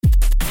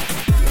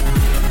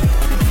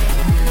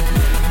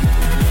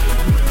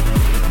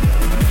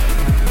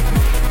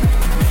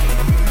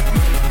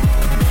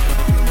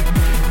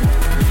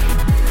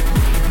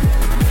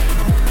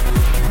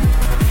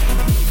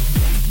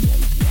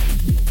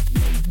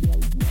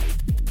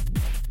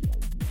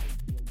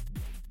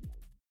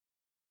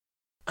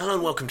Hello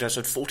and welcome to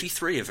episode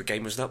 43 of the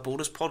Gamers Without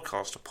Borders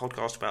podcast, a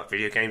podcast about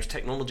video games,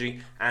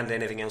 technology, and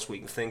anything else we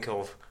can think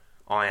of.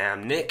 I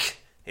am Nick.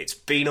 It's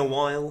been a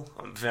while.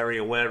 I'm very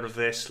aware of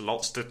this.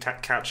 Lots to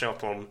catch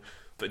up on.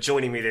 But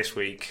joining me this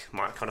week,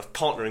 my kind of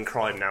partner in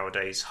crime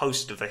nowadays,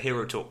 host of the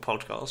Hero Talk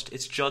podcast,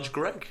 it's Judge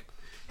Greg.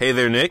 Hey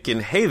there, Nick,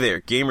 and hey there,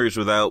 Gamers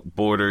Without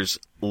Borders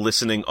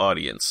listening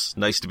audience.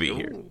 Nice to be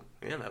here.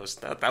 Yeah, that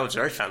was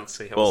very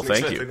fancy. Well,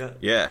 thank you. That.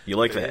 Yeah, you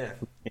like that.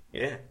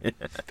 Yeah.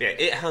 Yeah,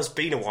 it has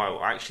been a while.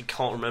 I actually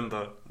can't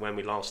remember when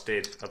we last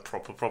did a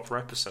proper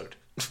episode.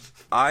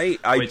 I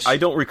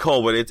don't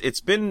recall, but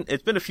it's been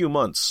a few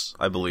months,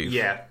 I believe.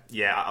 Yeah.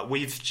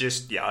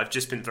 I've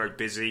just been very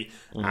busy,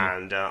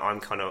 and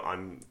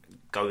I'm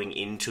going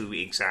into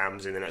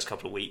exams in the next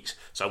couple of weeks,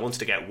 so I wanted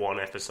to get one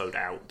episode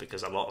out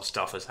because a lot of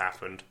stuff has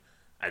happened.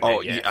 And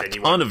a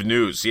ton of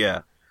news,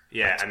 yeah.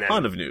 Yeah, a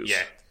ton of news.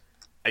 Yeah.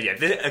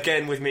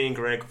 Again, with me and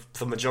Greg,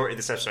 the majority of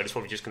this episode is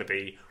probably just going to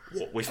be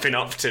what we've been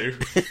up to.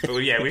 But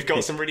yeah, we've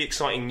got some really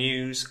exciting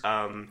news.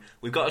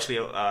 We've got actually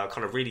a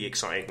kind of really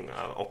exciting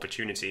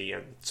opportunity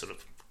and sort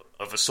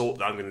of a sort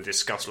that I'm going to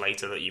discuss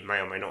later that you may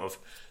or may not have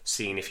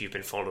seen if you've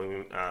been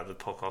following the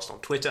podcast on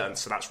Twitter, and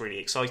so that's really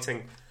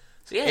exciting.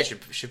 So yeah, it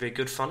should be a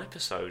good fun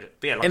episode.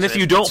 But yeah, and if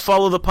you don't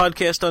follow the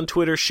podcast on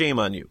Twitter, shame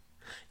on you.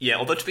 Yeah,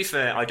 although to be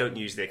fair, I don't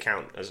use the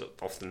account as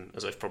often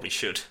as I probably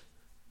should.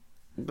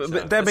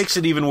 But that makes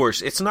it even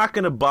worse. It's not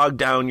going to bog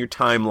down your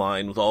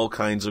timeline with all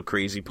kinds of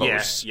crazy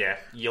posts. Yeah.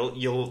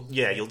 You'll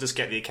just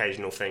get the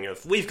occasional thing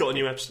of we've got a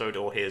new episode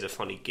or here's a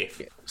funny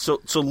GIF. Yeah. So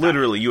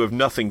literally, you have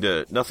nothing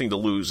to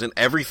lose and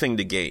everything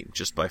to gain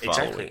just by following.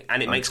 Exactly,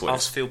 and it makes Twitter.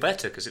 us feel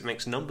better because it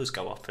makes numbers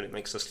go up and it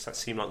makes us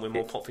seem like we're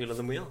more popular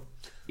than we are.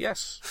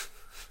 Yes.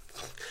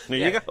 There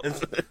you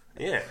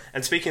go.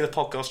 And speaking of the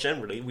podcast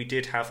generally, we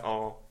did have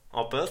our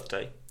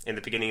birthday in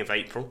the beginning of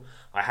April.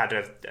 I had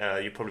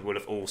you probably would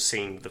have all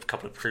seen the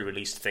couple of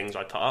pre-released things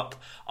I put up.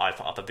 I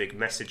put up a big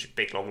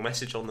long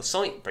message on the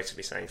site,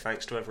 basically saying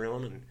thanks to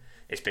everyone, and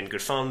it's been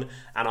good fun.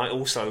 And I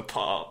also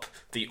put up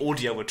the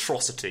audio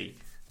atrocity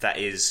that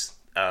is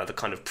the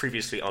kind of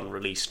previously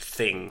unreleased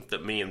thing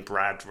that me and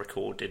Brad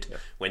recorded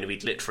when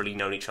we'd literally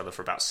known each other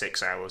for about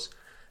 6 hours.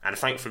 And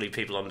thankfully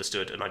people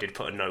understood, and I did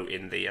put a note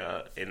in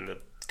the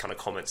kind of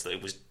comments that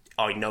it was,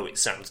 I know it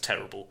sounds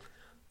terrible,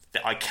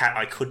 that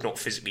I could not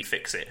physically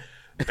fix it.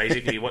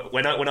 Basically,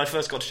 when I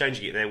first got to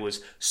changing it, there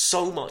was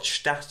so much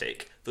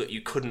static that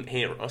you couldn't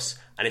hear us,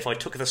 and if I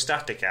took the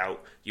static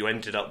out, you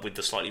ended up with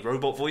the slightly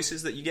robot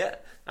voices that you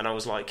get, and I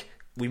was like,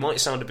 we might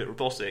sound a bit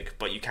robotic,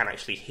 but you can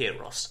actually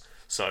hear us.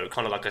 So,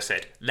 kind of like I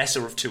said,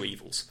 lesser of two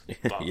evils.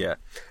 But yeah.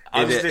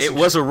 It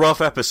was a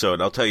rough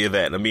episode, I'll tell you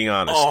that, I'm being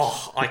honest.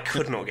 Oh, I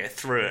could not get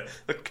through it.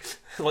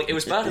 Like, it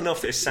was bad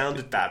enough that it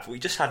sounded bad, but we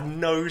just had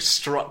no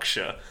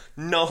structure,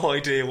 no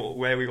idea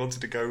where we wanted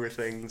to go with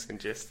things,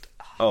 and just...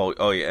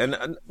 Oh yeah,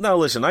 and now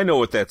listen, I know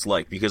what that's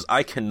like, because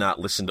I cannot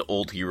listen to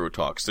old Hero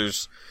Talks.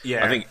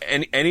 I think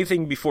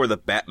anything before the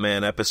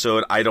Batman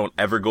episode, I don't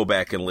ever go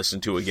back and listen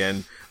to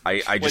again.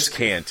 I just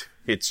can't.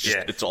 It's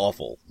just, it's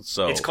awful.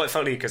 So it's quite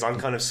funny because I'm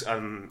kind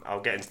of,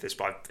 I'll get into this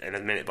in a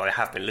minute, but I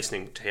have been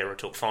listening to Hero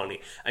Talk finally,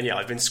 and yeah,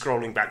 I've been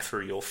scrolling back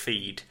through your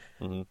feed,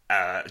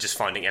 just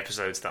finding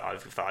episodes that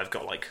I've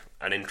got like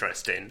an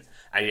interest in,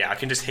 and yeah, I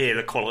can just hear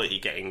the quality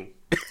getting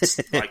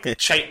like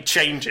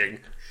changing.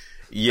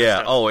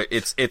 Yeah.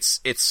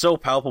 It's so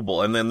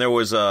palpable. And then there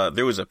was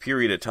a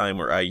period of time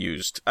where I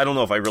don't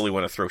know if I really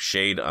want to throw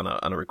shade on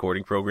a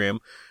recording program,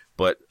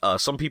 but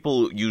some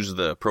people use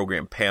the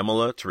program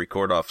Pamela to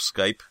record off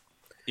Skype.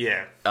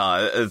 Yeah.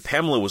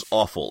 Pamela was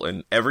awful,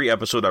 and every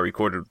episode I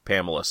recorded with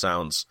Pamela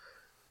sounds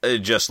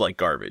just like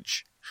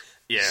garbage.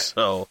 Yeah.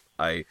 So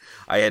I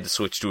had to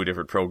switch to a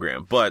different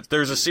program. But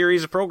there's a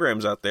series of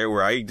programs out there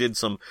where I did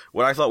some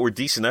what I thought were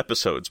decent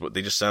episodes, but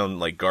they just sound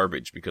like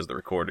garbage because the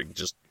recording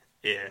just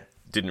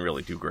didn't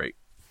really do great.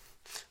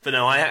 But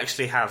no, I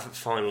actually have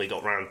finally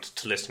got round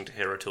to listening to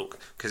Hero Talk,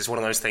 because it's one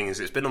of those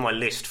things, it's been on my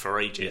list for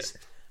ages,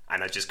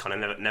 and I just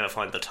kind of never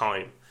find the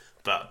time.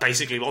 But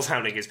basically what's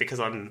happening is because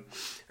I'm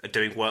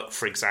doing work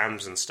for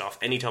exams and stuff,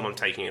 anytime I'm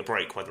taking a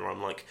break, whether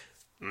I'm like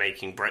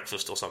making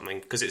breakfast or something,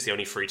 because it's the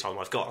only free time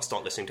I've got, I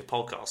start listening to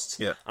podcasts.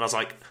 Yeah. And I was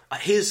like,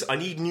 I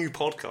need new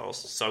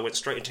podcasts, so I went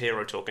straight into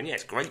Hero Talk, and yeah,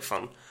 it's great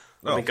fun.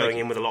 I've been going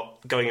in with a lot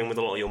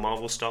of your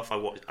Marvel stuff.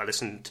 I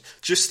listened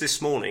just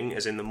this morning,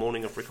 as in the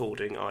morning of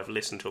recording. I've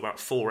listened to about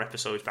 4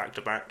 episodes back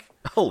to back.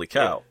 Holy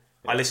cow!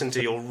 Yeah. I listened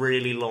to your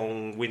really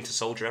long Winter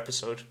Soldier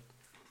episode.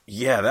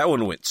 Yeah, that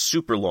one went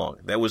super long.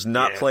 That was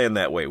not planned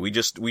that way. We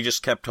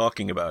just kept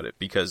talking about it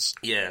because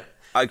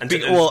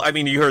I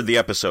mean, you heard the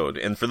episode,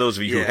 and for those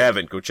of you who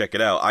haven't, go check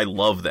it out. I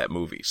love that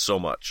movie so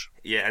much.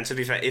 Yeah, and to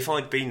be fair, if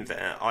I'd been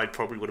there, I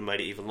probably would have made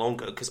it even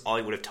longer, because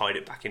I would have tied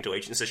it back into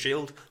Agents of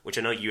S.H.I.E.L.D., which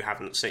I know you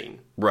haven't seen.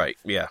 Right,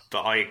 yeah.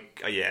 But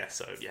But yeah,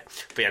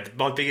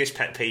 my biggest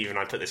pet peeve, and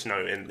I put this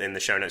note in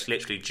the show notes,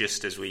 literally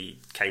just as we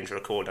came to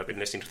record, I've been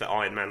listening to the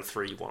Iron Man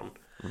 3 one,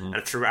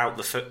 and throughout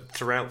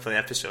the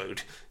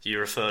episode, you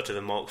refer to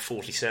the Mark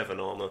 47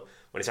 armour,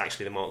 when it's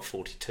actually the Mark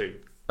 42.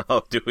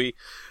 Oh, do we?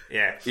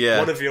 Yeah. Yeah.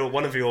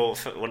 One of your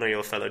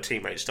fellow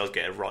teammates does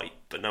get it right,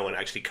 but no one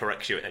actually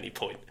corrects you at any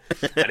point,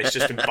 and it's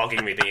just been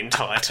bugging me the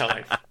entire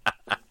time.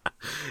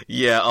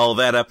 Yeah. Oh,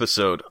 that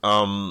episode.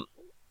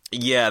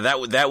 Yeah,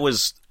 that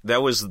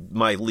was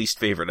my least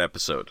favorite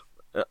episode.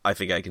 I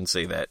think I can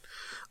say that.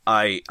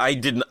 I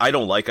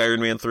don't like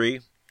Iron Man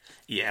 3.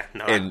 Yeah,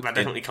 no, that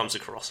definitely comes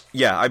across.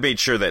 Yeah, I made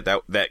sure that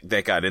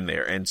got in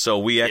there, and so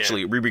we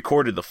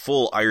recorded the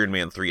full Iron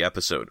Man 3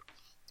 episode,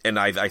 and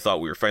I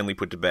thought we were finally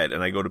put to bed,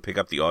 and I go to pick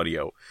up the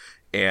audio,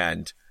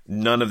 and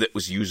none of it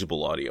was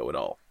usable audio at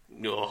all.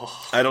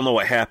 Oh. I don't know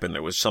what happened.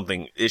 There was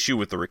something issue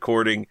with the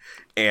recording,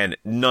 and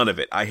none of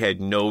it. I had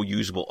no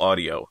usable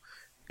audio,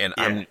 and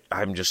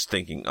I'm just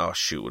thinking, oh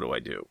shoot, what do I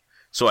do?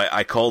 So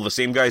I called the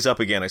same guys up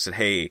again. I said,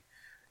 hey.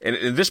 And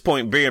at this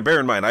point, bear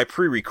in mind, I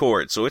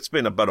pre-record, so it's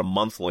been about a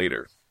month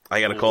later. I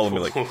got to call them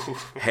and be like,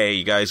 hey,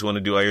 you guys want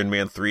to do Iron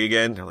Man 3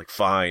 again? They're like,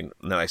 fine.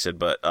 And then I said,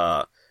 but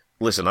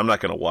listen, I'm not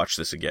going to watch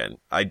this again.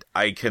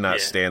 I cannot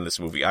stand this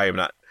movie. I am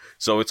not.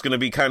 So it's going to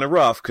be kind of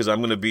rough because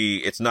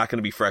it's not going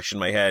to be fresh in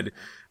my head.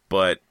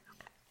 But,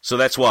 so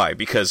that's why,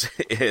 because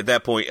at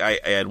that point, I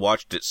had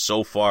watched it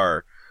so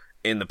far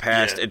in the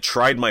past and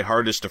tried my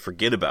hardest to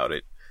forget about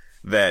it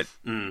that...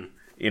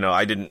 You know,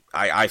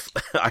 I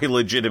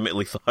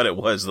legitimately thought it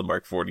was the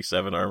Mark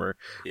 47 armor.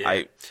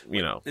 Yeah.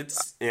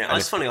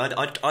 It's funny.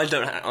 I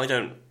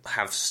don't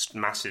have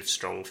massive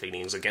strong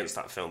feelings against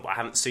that film, but I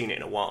haven't seen it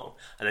in a while.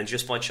 And then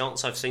just by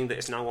chance, I've seen that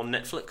it's now on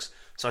Netflix.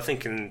 So I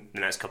think in the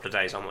next couple of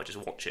days, I might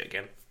just watch it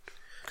again.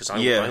 Because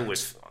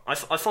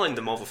I find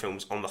the Marvel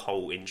films on the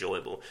whole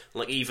enjoyable.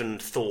 Like even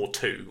Thor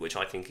 2, which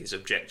I think is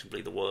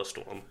objectively the worst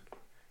one,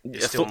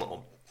 is still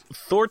not.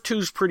 Thor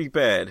 2's pretty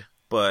bad.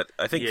 But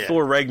I think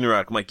Thor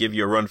Ragnarok might give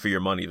you a run for your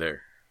money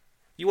there.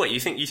 You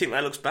think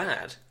that looks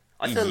bad?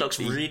 I think it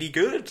looks really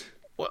good.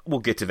 We'll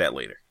get to that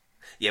later.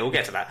 Yeah, we'll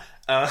get to that.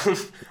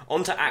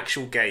 On to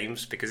actual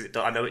games, because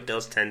I know it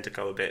does tend to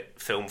go a bit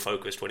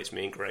film-focused when it's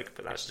me and Greg,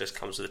 but that just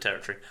comes with the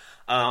territory.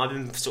 I've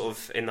been sort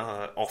of in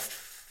an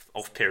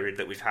off period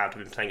that we've had.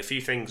 We've been playing a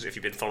few things. If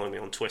you've been following me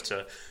on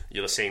Twitter,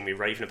 you'll have seen me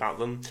raving about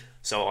them.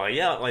 So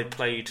I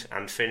played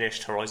and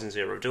finished Horizon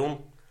Zero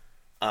Dawn.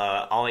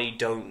 I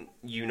don't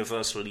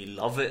universally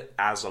love it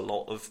as a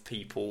lot of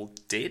people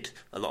did.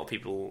 A lot of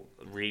people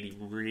really,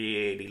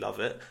 really love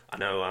it. I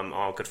know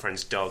our good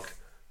friends Doug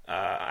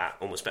at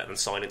Almost Better Than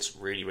Silence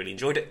really, really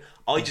enjoyed it.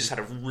 I just had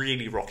a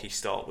really rocky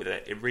start with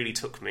it. It really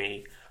took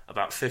me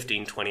about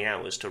 15-20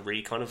 hours to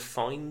really kind of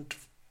find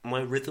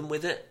my rhythm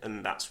with it,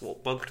 and that's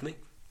what bugged me.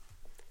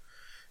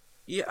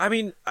 Yeah, I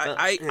mean,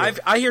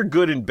 I hear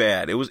good and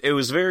bad. It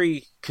was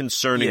very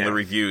concerning, the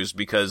reviews,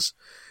 because...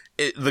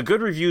 the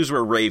good reviews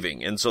were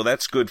raving, and so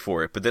that's good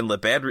for it. But then the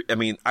bad,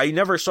 I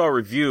never saw a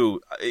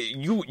review.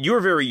 You're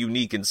very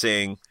unique in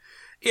saying,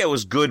 yeah, it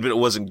was good, but it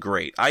wasn't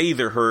great. I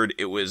either heard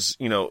it was,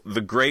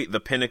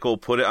 the pinnacle,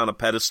 put it on a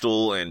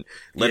pedestal and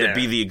let it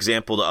be the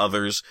example to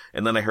others.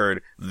 And then I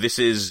heard, this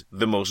is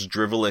the most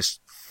drivelous,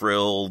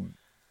 frilled,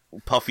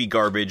 puffy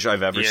garbage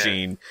I've ever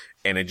seen.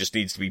 And it just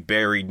needs to be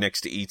buried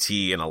next to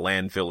E.T. in a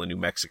landfill in New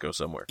Mexico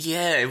somewhere.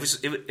 Yeah,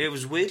 it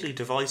was weirdly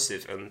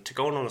divisive. And to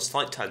go on a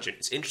slight tangent,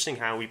 it's interesting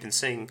how we've been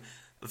seeing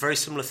a very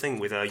similar thing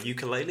with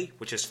Yooka-Laylee,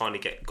 which has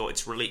finally got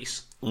its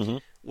release. Mm-hmm.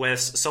 Where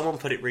someone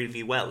put it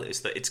really well,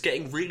 is that it's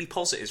getting really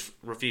positive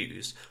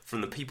reviews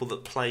from the people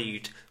that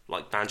played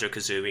like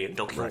Banjo-Kazooie and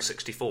Donkey Kong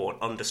 64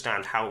 and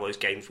understand how those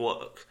games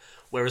work.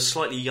 Whereas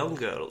slightly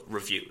younger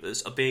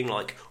reviewers are being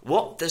like,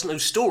 what? There's no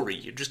story.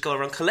 You just go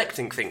around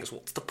collecting things.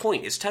 What's the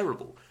point? It's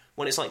terrible.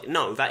 When it's like,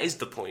 no, that is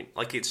the point.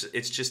 Like, it's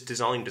just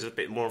designed as a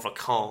bit more of a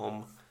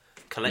calm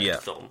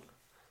collectathon.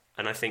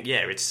 And I think,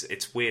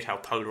 it's weird how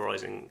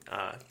polarising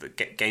the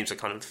games are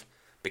kind of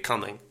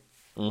becoming.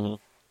 Mm-hmm.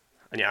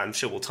 And I'm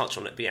sure we'll touch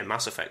on it, but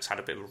Mass Effect's had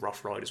a bit of a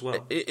rough ride as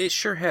well. It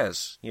sure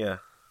has, yeah.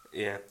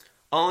 Yeah.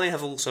 I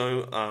have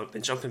also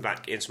been jumping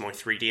back into my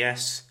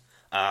 3DS.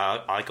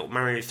 I got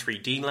Mario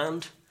 3D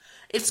Land.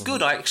 It's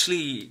good. I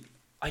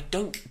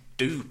don't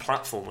do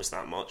platformers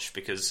that much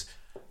because...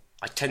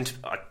 I tend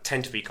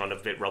to be kind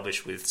of a bit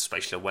rubbish with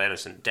spatial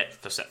awareness and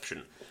depth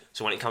perception.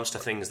 So when it comes to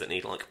things that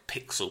need like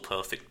pixel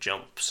perfect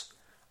jumps,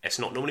 it's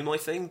not normally my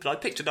thing. But I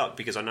picked it up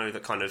because I know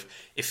that kind of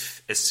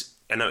it's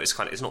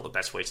not the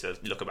best way to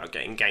look about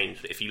getting games.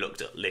 But if you looked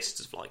at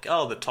lists of like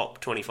the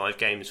top 25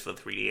 games for the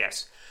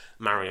 3DS,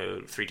 Mario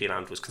 3D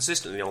Land was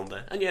consistently on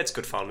there. And it's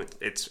good fun.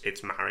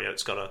 It's Mario.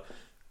 It's got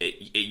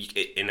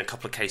in a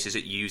couple of cases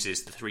it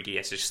uses the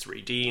 3DS's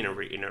 3D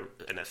in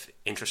a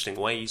interesting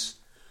ways.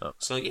 Oh.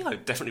 So I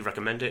definitely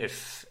recommend it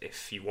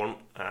if you want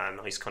a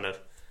nice kind of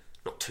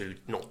not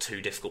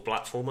too difficult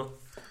platformer.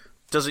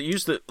 Does it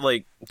use do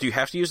you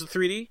have to use the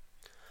 3D?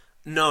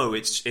 No,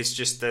 it's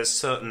just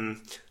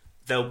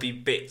there'll be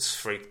bits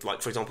for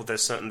example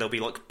there'll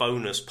be like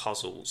bonus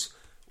puzzles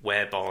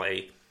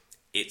whereby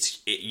it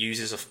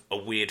uses a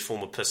weird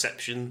form of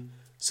perception.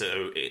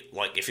 So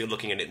if you're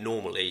looking at it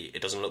normally,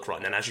 it doesn't look right,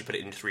 and then as you put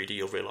it in 3D,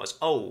 you'll realise,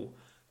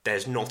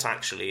 there's not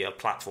actually a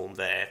platform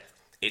there.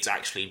 it's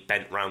actually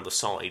bent round the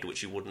side,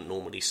 which you wouldn't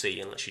normally see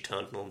unless you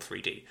turned it on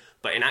 3D.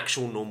 But in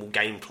actual normal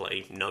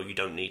gameplay, no, you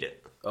don't need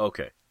it.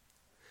 Okay.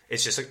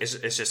 It's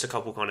just a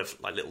couple kind of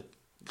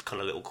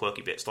little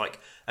quirky bits. Like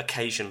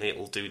occasionally it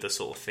will do the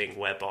sort of thing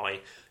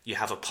whereby you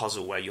have a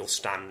puzzle where you're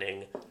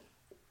standing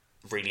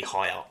really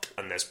high up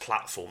and there's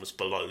platforms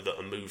below that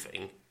are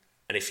moving,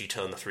 and if you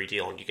turn the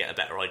 3D on, you get a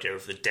better idea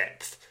of the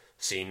depth,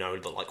 so you know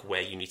that like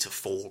where you need to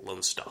fall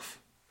and stuff.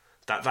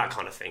 That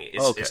kind of thing.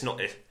 It's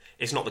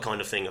not the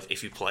kind of thing of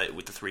if you play it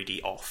with the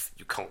 3D off,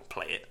 you can't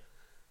play it,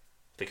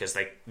 because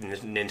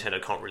Nintendo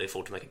can't really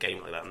afford to make a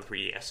game like that on the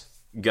 3DS.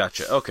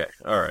 Gotcha. Okay.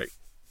 All right.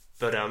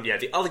 But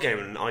the other game,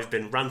 and I've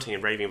been ranting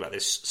and raving about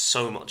this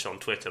so much on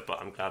Twitter, but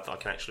I'm glad that I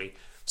can actually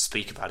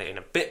speak about it in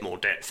a bit more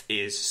depth,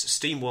 is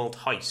SteamWorld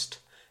Heist.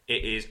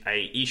 It is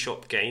a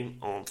eShop game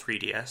on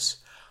 3DS.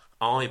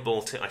 I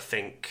bought it, I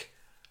think,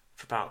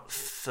 for about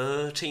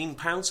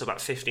 £13, so about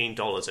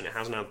 $15, and it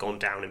has now gone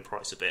down in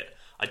price a bit.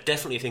 I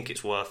definitely think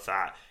it's worth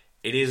that.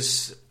 It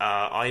is.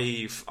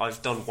 I've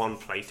done one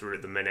playthrough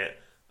at the minute.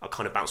 I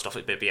kind of bounced off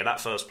it a bit, but yeah,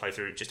 that first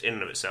playthrough, just in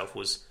and of itself,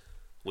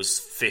 was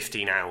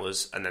 15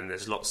 hours, and then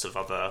there's lots of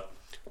other.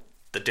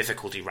 The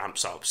difficulty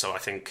ramps up, so I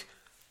think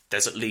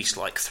there's at least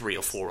like 3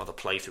 or 4 other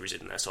playthroughs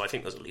in there. So I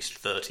think there's at least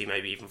 30,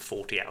 maybe even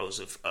 40 hours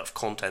of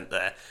content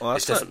there. Well,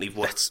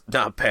 that's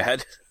not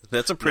bad.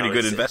 That's a pretty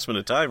good investment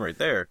of time right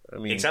there. I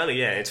mean, exactly,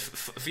 yeah. It's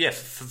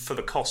for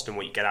the cost and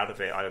what you get out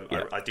of it,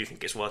 I do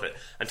think it's worth it.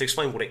 And to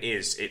explain what it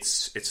is,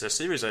 it's a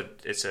series.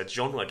 It's a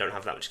genre I don't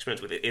have that much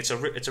experience with. It's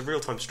a real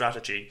time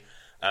strategy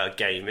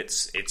game.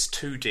 It's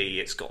 2D.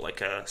 It's got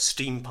like a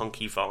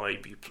steampunky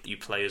vibe. You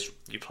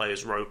play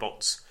as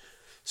robots.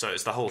 So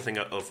it's the whole thing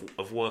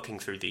of working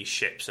through these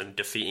ships and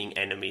defeating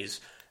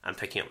enemies and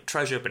picking up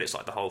treasure. But it's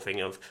like the whole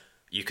thing of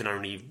you can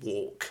only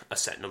walk a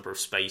set number of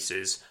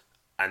spaces.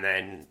 And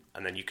then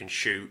you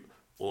shoot,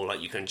 or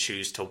like you can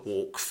choose to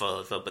walk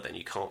further, but then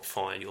you can't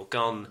fire your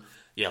gun.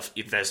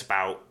 There's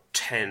about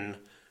 10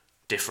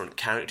 different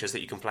characters that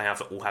you can play that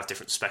all have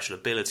different special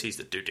abilities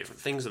that do different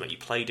things that make you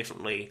play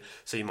differently.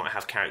 So you might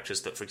have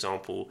characters that, for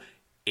example,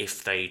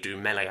 if they do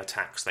melee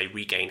attacks, they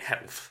regain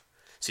health.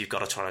 So you've got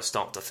to try to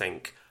start to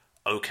think,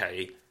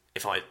 okay,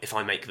 if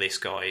I make this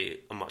guy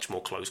a much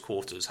more close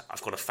quarters,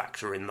 I've got to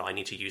factor in that I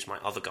need to use my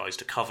other guys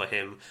to cover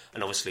him,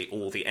 and obviously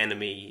all the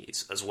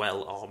enemies as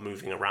well are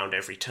moving around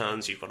every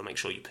turn, so you've got to make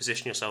sure you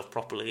position yourself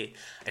properly.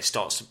 It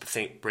starts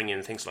to bring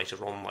in things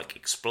later on like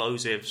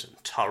explosives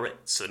and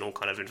turrets and all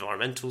kind of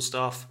environmental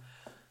stuff.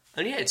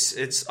 And yeah,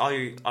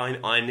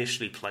 I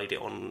initially played it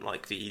on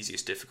like the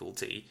easiest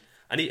difficulty,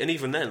 and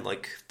even then,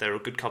 like there are a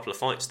good couple of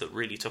fights that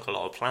really took a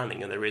lot of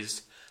planning, and there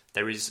is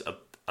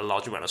a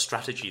large amount of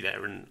strategy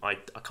there, and I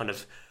kind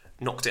of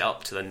knocked it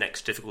up to the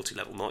next difficulty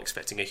level, not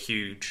expecting a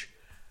huge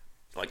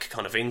like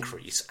kind of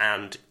increase,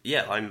 and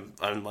yeah,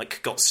 I'm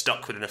like got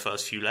stuck within the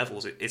first few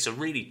levels. It's a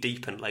really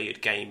deep and layered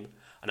game,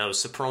 and I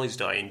was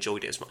surprised I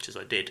enjoyed it as much as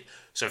I did.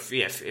 So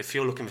if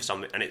you're looking for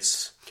something, and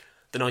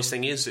the nice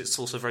thing is it's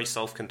also very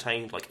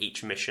self-contained. Like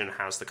each mission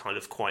has the kind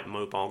of quite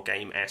mobile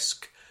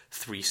game-esque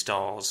 3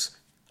 stars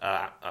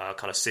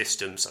kind of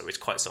system, so it's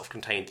quite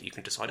self-contained that you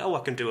can decide, I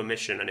can do a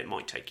mission and it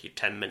might take you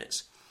 10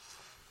 minutes.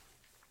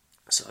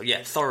 So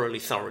yeah,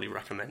 thoroughly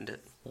recommend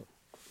it.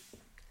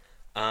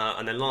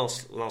 And then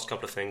last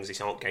couple of things, these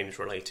aren't games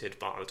related,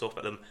 but I'll talk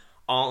about them.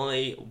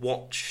 I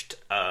watched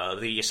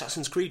the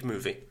Assassin's Creed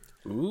movie.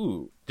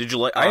 Ooh, did you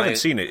like? I haven't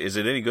seen it. Is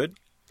it any good?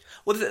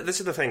 Well, this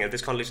is the thing, and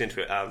this kind of leads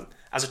into it.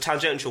 As a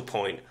tangential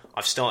point,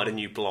 I've started a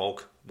new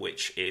blog,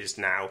 which is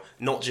now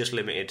not just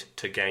limited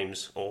to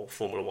games or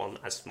Formula 1.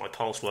 As my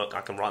past work,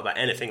 I can write about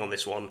anything on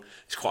this one.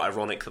 It's quite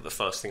ironic that the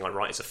first thing I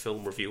write is a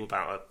film review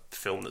about a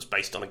film that's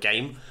based on a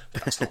game,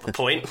 but that's not the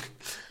point.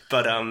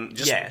 But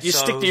you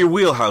stick to your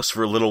wheelhouse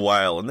for a little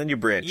while, and then you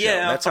branch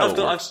out. That's how it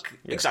works.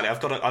 Exactly.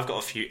 I've got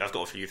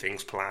a few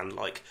things planned,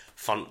 like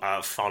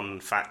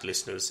fun fact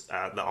listeners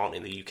that aren't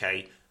in the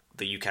UK.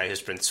 The UK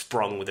has been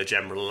sprung with a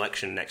general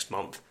election next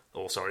month,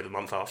 the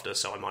month after,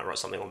 so I might write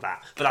something on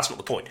that. But that's not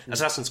the point.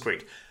 Assassin's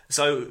Creed.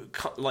 So,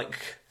 like,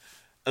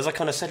 as I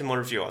kind of said in my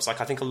review, I was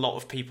like, I think a lot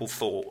of people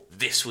thought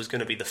this was going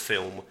to be the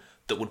film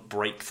that would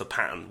break the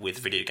pattern with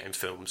video game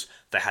films.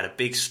 They had a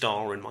big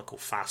star in Michael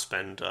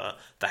Fassbender.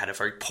 They had a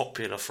very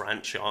popular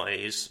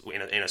franchise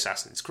in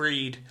Assassin's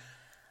Creed.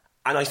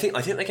 And I think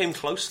they came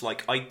close.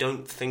 Like, I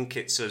don't think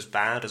it's as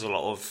bad as a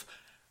lot of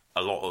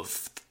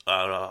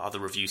other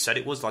reviews said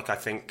it was. Like, I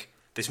think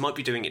this might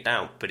be doing it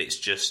down, but it's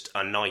just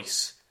a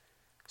nice,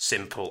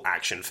 simple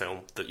action film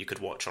that you could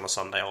watch on a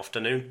Sunday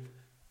afternoon.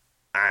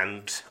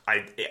 And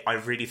I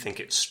really think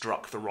it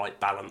struck the right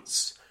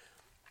balance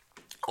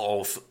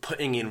of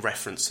putting in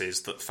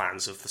references that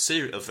fans of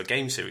the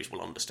game series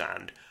will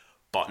understand,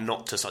 but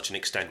not to such an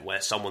extent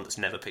where someone that's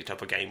never picked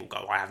up a game will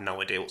go, I have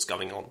no idea what's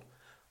going on.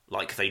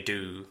 Like they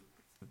do,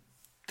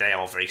 they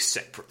are very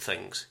separate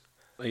things.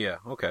 Yeah,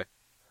 okay.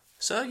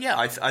 So yeah,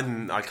 I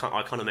kind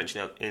of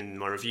mentioned in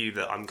my review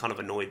that I'm kind of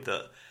annoyed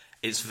that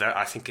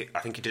I think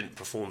it didn't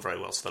perform very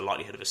well, so the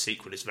likelihood of a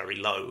sequel is very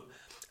low,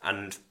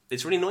 and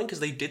it's really annoying because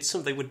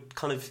they would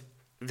kind of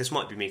this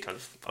might be me kind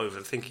of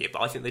overthinking it,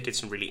 but I think they did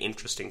some really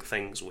interesting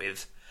things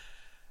with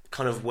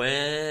kind of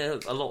where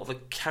a lot of the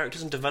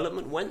characters and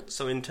development went.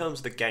 So in terms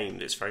of the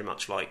game, it's very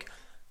much like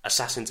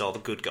assassins are the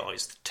good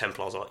guys, the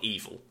Templars are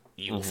evil.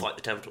 You will fight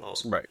the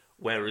Templars. Right.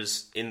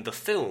 Whereas in the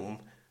film,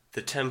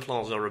 the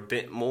Templars are a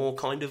bit more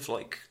kind of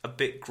like a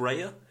bit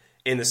grayer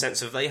in the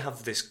sense of they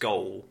have this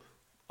goal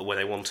where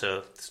they want to,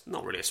 it's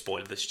not really a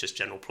spoiler, this is just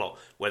general plot,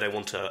 where they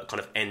want to kind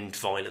of end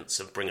violence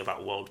and bring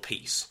about world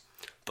peace.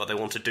 But they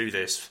want to do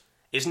this.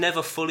 It's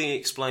never fully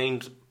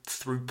explained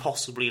through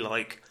possibly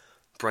like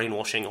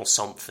brainwashing or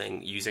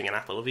something using an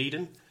Apple of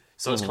Eden.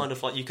 So it's kind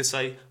of like you could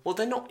say, well,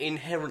 they're not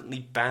inherently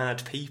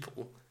bad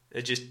people.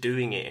 They're just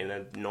doing it in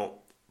a not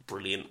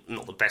brilliant,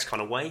 not the best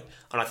kind of way.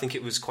 And I think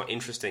it was quite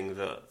interesting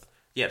that,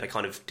 yeah, they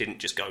kind of didn't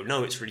just go,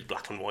 no, it's really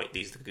black and white,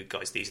 these are the good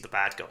guys, these are the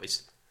bad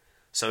guys.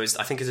 So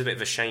I think it's a bit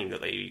of a shame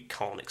that they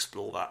can't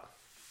explore that.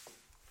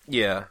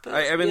 Yeah, but,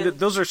 I mean,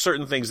 those are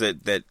certain things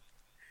that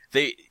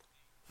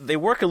they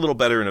work a little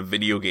better in a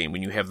video game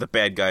when you have the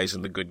bad guys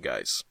and the good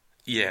guys.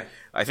 Yeah.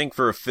 I think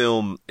for a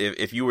film,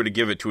 if you were to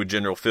give it to a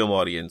general film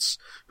audience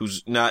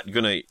who's not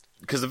going to...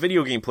 Because the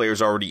video game player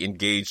is already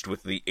engaged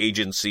with the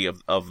agency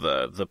of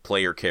the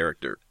player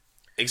character.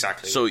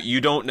 Exactly. So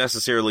you don't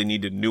necessarily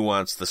need to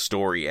nuance the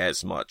story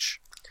as much.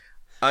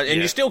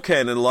 And you still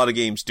can, and a lot of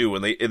games do,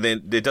 and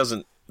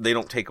they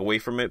don't take away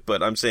from it,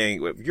 but I'm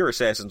saying, if you're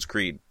Assassin's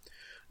Creed,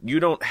 you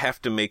don't have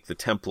to make the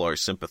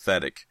Templars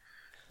sympathetic.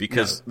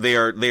 Because they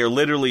are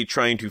literally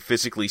trying to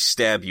physically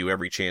stab you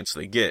every chance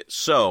they get.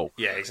 So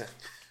yeah,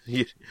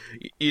 exactly.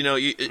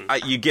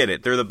 You get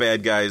it. They're the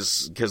bad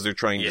guys because they're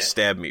trying to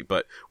stab me.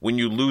 But when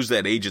you lose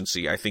that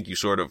agency, I think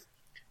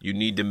you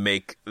need to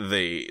make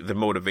the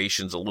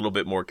motivations a little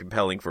bit more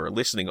compelling for a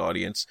listening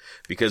audience,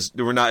 because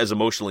we're not as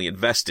emotionally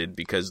invested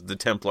because the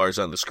Templars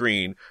on the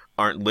screen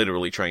aren't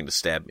literally trying to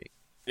stab me.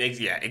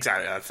 Yeah,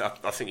 exactly.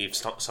 I think you've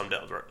summed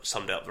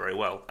it up very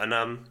well.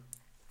 And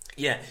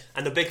yeah,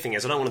 and the big thing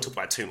is, I don't want to talk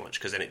about it too much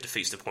because then it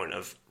defeats the point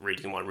of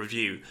reading my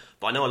review,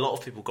 but I know a lot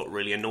of people got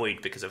really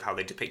annoyed because of how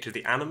they depicted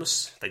the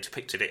Animus. They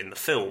depicted it in the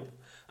film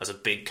as a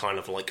big kind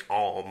of like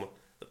arm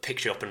that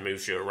picks you up and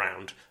moves you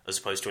around, as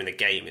opposed to in the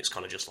game it's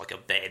kind of just like a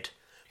bed.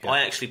 Yeah. I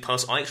actually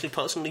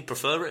personally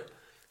prefer it,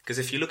 because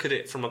if you look at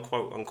it from a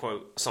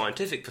quote-unquote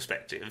scientific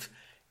perspective,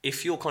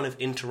 if you're kind of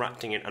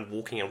interacting and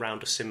walking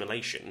around a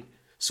simulation...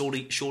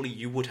 Surely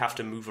you would have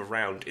to move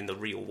around in the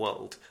real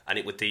world, and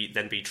it would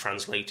then be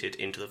translated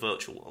into the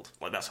virtual world.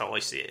 Like, that's how I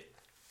see it.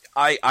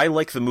 I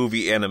like the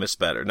movie Animus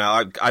better.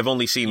 Now, I've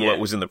only seen what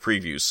was in the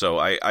previews, so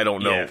I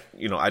don't know,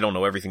 I don't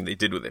know everything they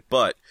did with it,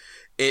 but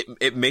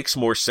it makes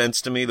more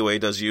sense to me the way it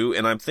does you,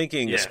 and I'm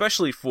thinking,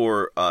 especially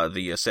for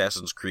the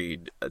Assassin's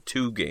Creed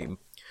 2 game,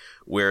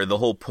 where the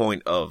whole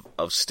point of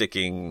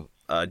sticking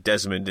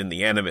Desmond in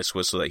the Animus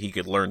was so that he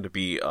could learn to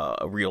be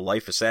a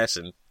real-life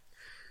assassin.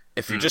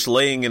 If you're just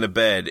laying in a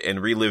bed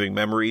and reliving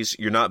memories,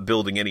 you're not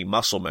building any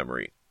muscle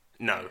memory.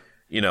 No.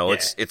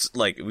 It's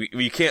like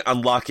you can't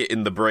unlock it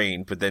in the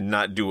brain, but then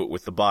not do it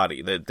with the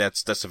body.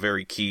 That's a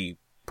very key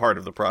part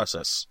of the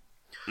process.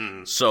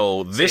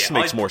 So this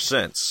makes more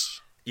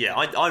sense. Yeah,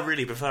 I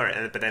really prefer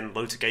it, but then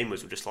loads of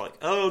gamers were just like,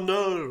 oh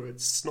no,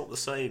 it's not the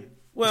same.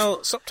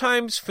 Well,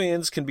 sometimes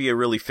fans can be a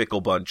really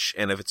fickle bunch,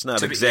 and if it's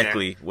not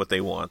exactly what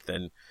they want,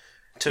 then...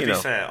 To be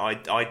fair,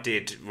 I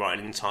did write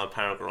an entire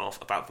paragraph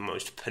about the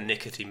most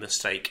pernickety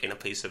mistake in a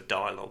piece of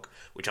dialogue,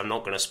 which I'm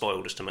not going to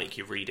spoil just to make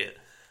you read it.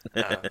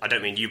 I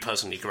don't mean you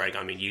personally, Greg,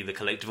 I mean you, the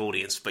collective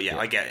audience, but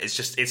I get it.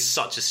 It's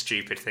such a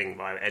stupid thing,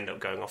 but I end up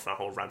going off on a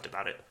whole rant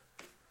about it.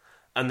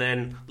 And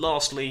then,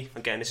 lastly,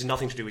 again, this is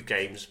nothing to do with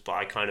games, but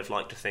I kind of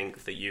like to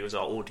think that you, as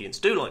our audience,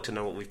 do like to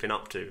know what we've been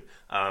up to.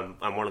 And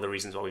one of the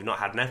reasons why we've not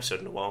had an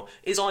episode in a while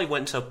is I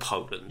went to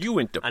Poland. You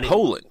went to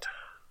Poland?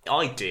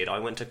 I did. I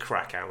went to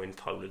Krakow in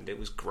Poland. It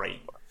was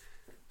great.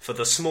 For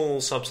the small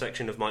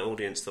subsection of my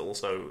audience that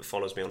also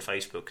follows me on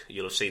Facebook,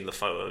 you'll have seen the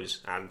photos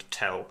and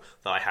tell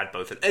that I had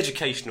both an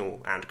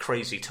educational and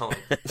crazy time.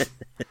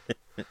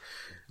 But,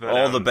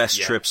 all the best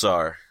trips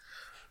are.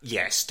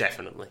 Yes,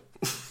 definitely.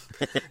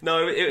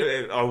 No,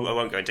 I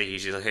won't go into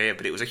details here,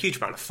 but it was a huge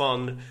amount of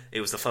fun.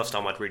 It was the first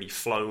time I'd really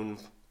flown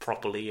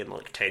properly in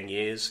like 10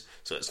 years,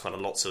 so it's kind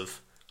of lots of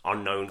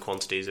unknown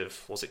quantities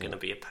of was it going to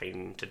be a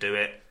pain to do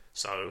it.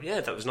 So,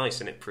 yeah, that was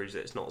nice, and it proves that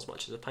it's not as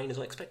much as a pain as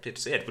I expected.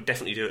 So, yeah, we'll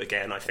definitely do it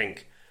again. I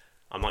think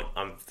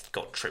I've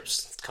got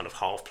trips kind of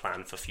half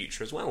planned for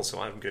future as well, so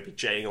I'm going to be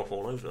jetting off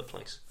all over the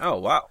place. Oh,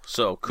 wow.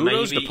 So,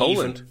 kudos to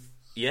Poland.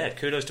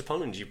 Kudos to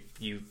Poland.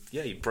 You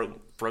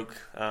broke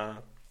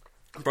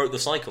the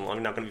cycle.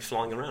 I'm now going to be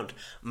flying around.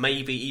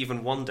 Maybe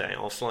even one day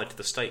I'll fly to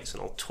the States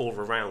and I'll tour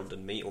around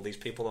and meet all these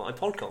people that I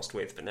podcast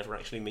with, but never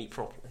actually meet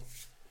properly.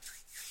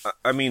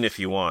 I mean, if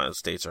you want, the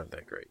States aren't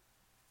that great.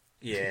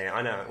 Yeah,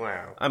 I know.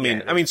 Wow. I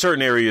mean,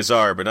 certain areas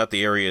are, but not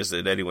the areas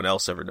that anyone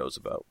else ever knows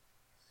about.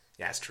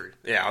 Yeah, it's true.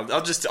 Yeah,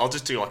 I'll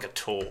just do like a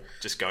tour,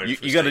 just going.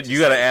 You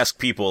gotta ask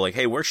people like,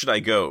 hey, where should I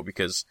go?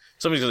 Because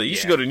somebody's gonna say, you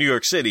should go to New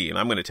York City, and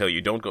I'm gonna tell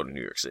you, don't go to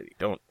New York City.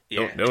 Don't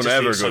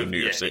ever go to New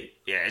York City.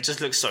 It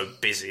just looks so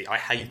busy. I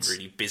hate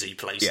really busy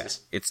places.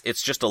 Yeah,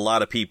 it's just a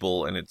lot of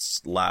people and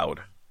it's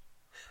loud.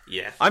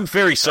 Yeah, I'm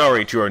very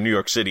sorry to our New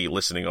York City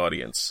listening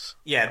audience.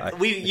 Yeah,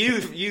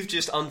 you've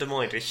just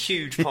undermined a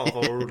huge part of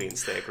our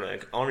audience there,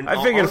 Greg.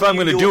 I figured if I'm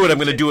going to do it, I'm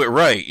going to do it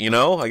right. You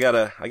know, I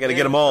gotta get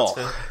them all.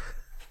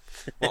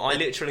 Well, I've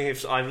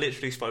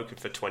literally spoken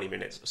for 20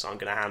 minutes, so I'm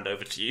going to hand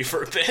over to you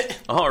for a bit.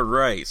 All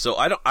right. So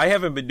I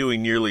haven't been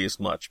doing nearly as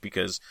much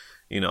because,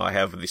 I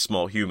have these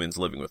small humans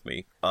living with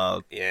me.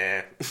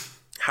 Yeah.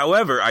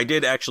 However, I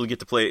did actually get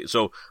to play.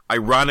 So,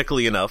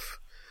 ironically enough,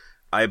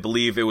 I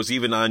believe it was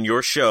even on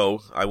your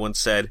show. I once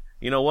said,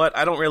 you know what?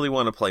 I don't really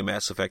want to play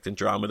Mass Effect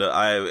Andromeda.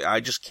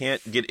 I just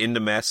can't get into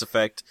Mass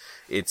Effect.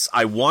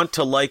 I want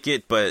to like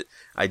it, but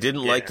I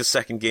didn't like the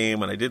second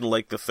game, and I didn't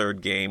like the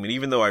third game. And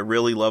even though I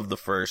really loved the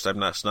first, I'm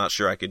not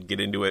sure I could get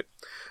into it.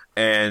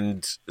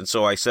 And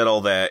so I said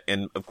all that.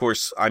 And of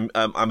course, I'm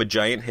a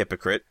giant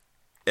hypocrite,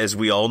 as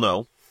we all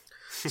know.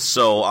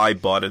 So I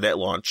bought it at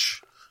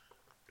launch.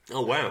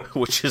 Oh wow!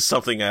 Which is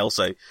something else.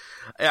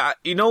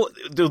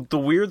 The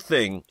weird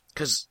thing,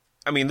 because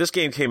this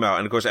game came out,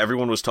 and of course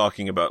everyone was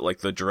talking about like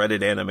the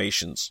dreaded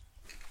animations.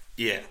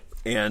 Yeah.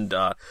 And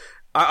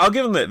I'll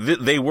give them that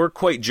they were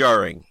quite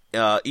jarring.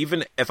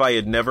 Even if I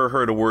had never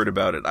heard a word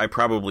about it, I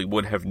probably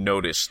would have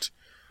noticed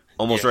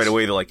almost right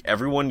away that like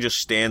everyone just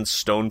stands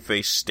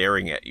stone-faced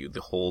staring at you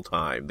the whole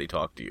time they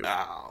talk to you.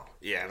 Oh,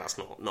 yeah, that's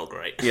not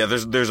great. Yeah,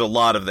 there's a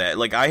lot of that.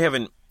 Like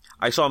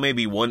I saw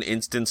maybe one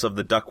instance of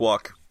the duck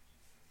walk.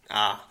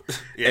 Yes.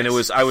 And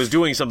I was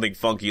doing something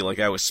funky, like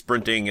I was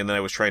sprinting and then I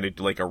was trying to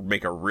do like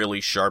make a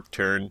really sharp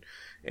turn,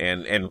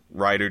 and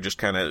Ryder just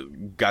kind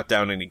of got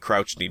down and he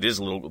crouched and he did his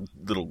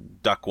little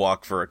duck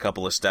walk for a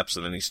couple of steps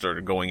and then he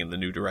started going in the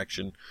new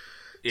direction.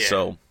 Yeah.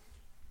 So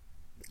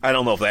I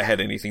don't know if that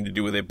had anything to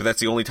do with it, but that's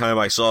the only time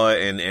I saw it,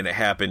 and it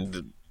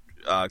happened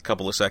a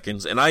couple of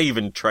seconds, and I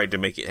even tried to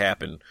make it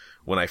happen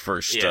when I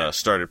first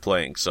started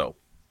playing. So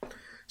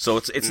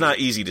it's not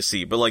easy to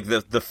see, but like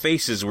the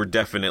faces were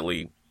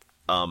definitely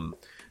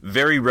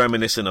very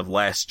reminiscent of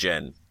last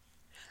gen.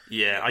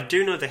 Yeah, I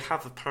do know they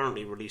have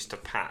apparently released a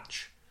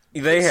patch.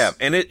 They have,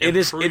 and it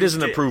is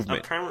an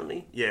improvement.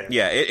 Apparently, yeah.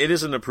 Yeah, it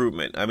is an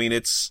improvement. I mean,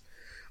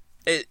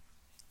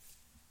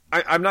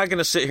 I'm not going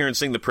to sit here and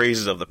sing the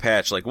praises of the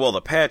patch. Like, well,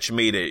 the patch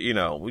made it.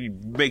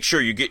 Make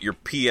sure you get your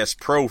PS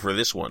Pro for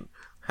this one.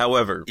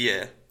 However,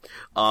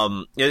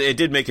 it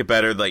did make it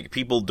better. Like,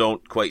 people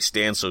don't quite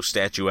stand so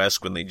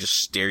statuesque when they just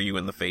stare you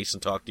in the face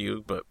and talk to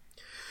you, but.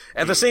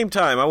 At the same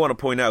time, I want to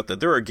point out that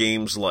there are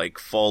games like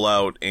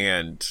Fallout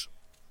and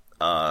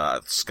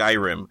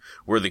Skyrim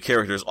where the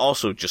characters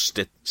also just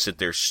sit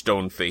there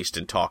stone-faced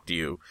and talk to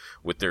you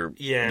with their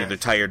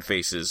tired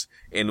faces,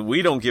 and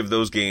we don't give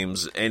those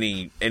games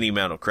any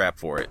amount of crap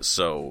for it.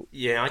 So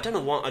yeah, I don't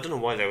know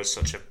why there was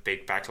such a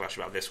big backlash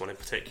about this one in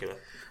particular.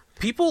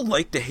 People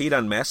like to hate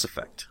on Mass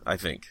Effect, I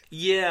think.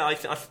 Yeah, I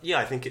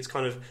think it's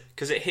kind of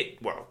because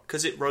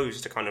it rose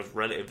to kind of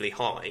relatively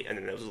high, and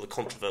then there was all the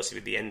controversy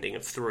with the ending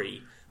of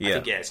 3. I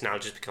think it's now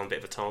just become a bit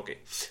of a target.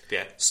 But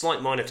yeah,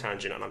 slight minor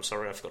tangent, and I'm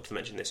sorry I forgot to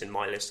mention this in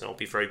my list, and I'll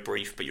be very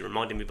brief. But you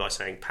reminded me by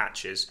saying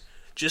patches.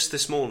 Just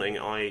this morning,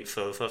 I,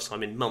 for the first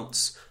time in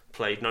months,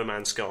 played No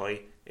Man's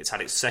Sky. It's had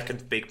its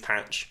second big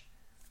patch,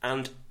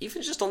 and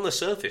even just on the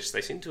surface, they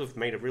seem to have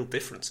made a real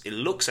difference. It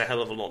looks a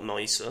hell of a lot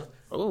nicer.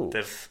 Oh.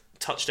 They've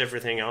touched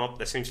everything up.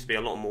 There seems to be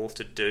a lot more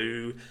to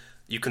do.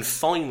 You can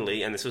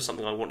finally, and this was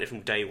something I wanted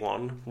from day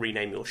one,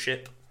 rename your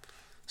ship.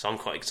 So I'm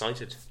quite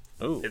excited.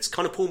 Ooh. It's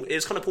kind of pulled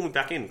me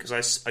back in because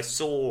I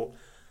saw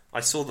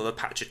that the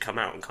patch had come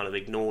out and kind of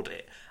ignored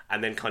it,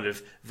 and then kind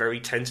of very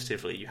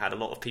tentatively you had a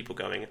lot of people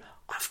going,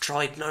 "I've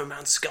tried No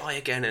Man's Sky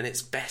again and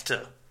it's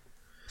better."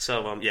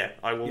 So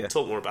I will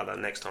talk more about that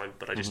next time,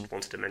 but I just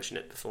wanted to mention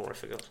it before I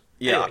forgot.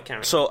 Yeah.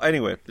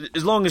 Anyway,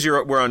 as long as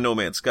we're on No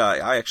Man's Sky,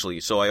 I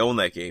own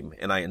that game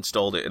and I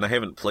installed it, and I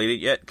haven't played it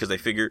yet because I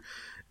figure,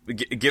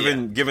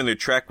 given their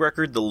track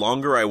record, the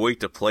longer I wait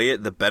to play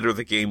it, the better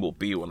the game will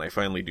be when I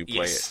finally do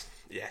play it.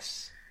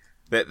 Yes.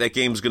 That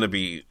game's going to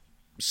be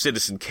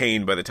Citizen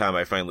Kane by the time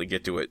I finally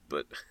get to it,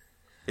 but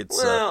it's...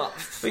 Well,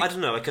 I don't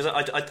know, because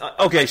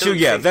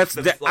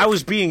I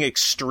was being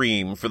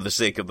extreme for the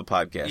sake of the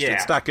podcast. Yeah.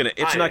 It's not going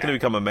to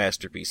become a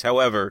masterpiece.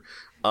 However,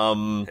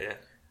 a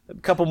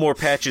couple more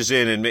patches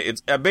in,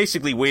 and I'm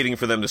basically waiting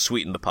for them to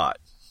sweeten the pot.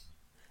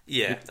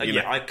 Yeah,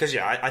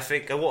 I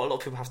think what a lot of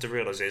people have to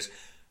realise is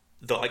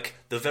that,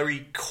 the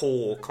very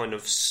core kind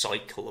of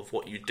cycle of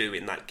what you do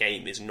in that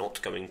game is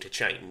not going to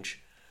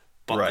change.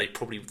 But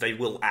they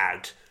will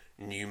add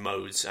new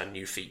modes and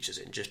new features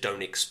in. Just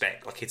don't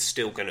expect, it's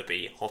still going to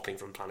be hopping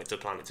from planet to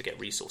planet to get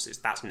resources.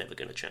 That's never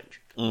going to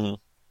change. Mm-hmm.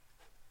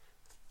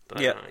 But,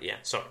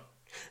 sorry.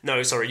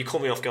 No, sorry, you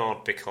caught me off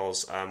guard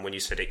because when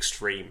you said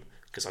extreme,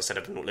 because I said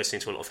I've been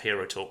listening to a lot of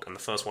Hero Talk, and the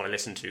first one I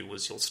listened to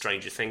was your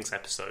Stranger Things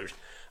episode,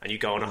 and you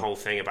go on a whole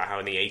thing about how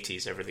in the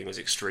 80s everything was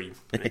extreme.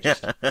 And it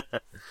just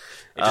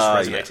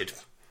resonated.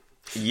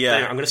 Yeah.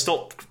 Anyway, I'm going to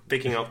stop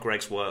picking up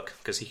Greg's work,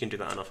 because he can do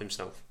that enough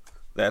himself.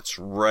 That's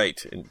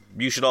right. And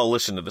you should all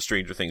listen to the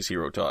Stranger Things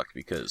Hero Talk,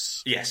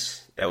 because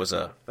that was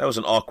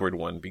an awkward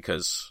one,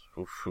 because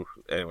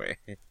anyway,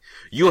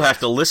 you'll have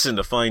to listen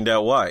to find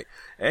out why.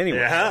 Anyway,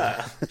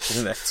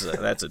 that's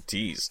a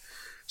tease.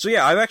 So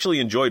yeah, I've actually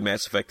enjoyed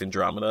Mass Effect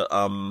Andromeda.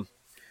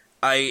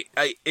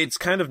 It's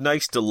kind of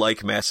nice to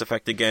like Mass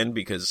Effect again,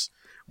 because,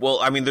 well,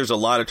 I mean, there's a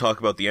lot of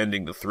talk about the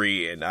ending to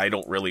 3, and I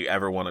don't really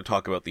ever want to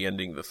talk about the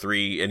ending to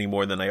 3 any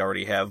more than I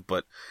already have,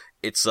 but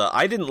it's,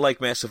 I didn't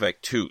like Mass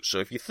Effect 2, so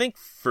if you think,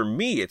 for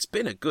me, it's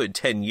been a good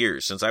 10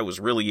 years since I was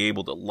really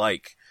able to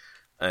like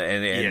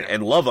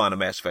and love on a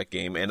Mass Effect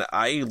game, and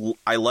I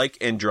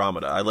like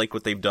Andromeda. I like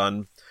what they've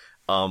done.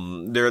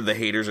 The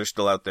haters are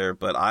still out there,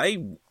 but I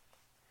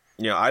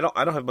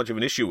don't have much of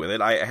an issue with it.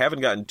 I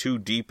haven't gotten too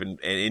deep and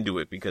into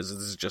it,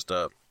 because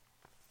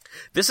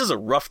this is a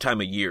rough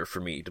time of year for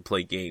me to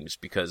play games,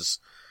 because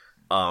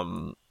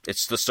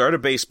it's the start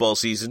of baseball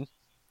season.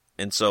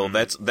 And so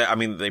I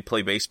mean, they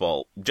play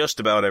baseball just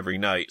about every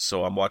night,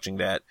 so I'm watching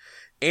that.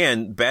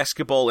 And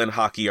basketball and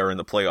hockey are in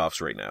the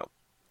playoffs right now.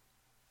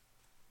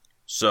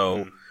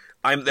 So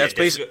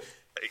basically,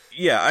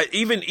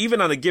 even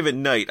on a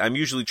given night, I'm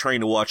usually trying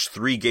to watch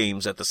 3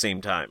 games at the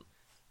same time.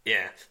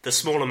 Yeah, the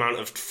small amount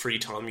of free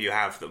time you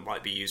have that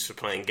might be used for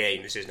playing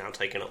games is now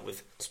taken up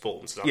with sport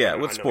and stuff. Yeah,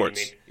 with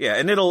sports. Yeah,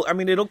 and it'll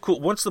cool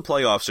once the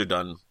playoffs are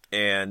done,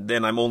 and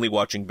then I'm only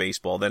watching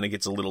baseball. Then it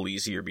gets a little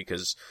easier,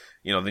 because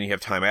then you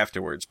have time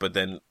afterwards. But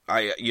then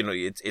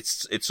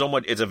it's so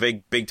much. It's a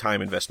big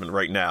time investment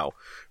right now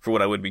for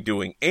what I would be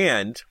doing.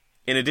 And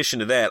in addition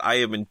to that, I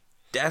have been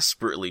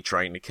desperately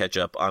trying to catch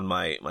up on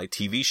my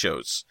TV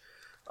shows.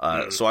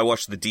 So I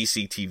watched the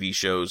DC TV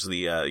shows,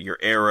 your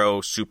Arrow,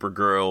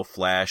 Supergirl,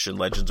 Flash, and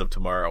Legends of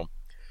Tomorrow.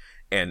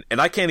 And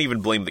I can't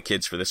even blame the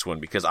kids for this one,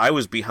 because I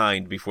was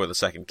behind before the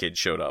second kid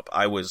showed up.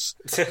 I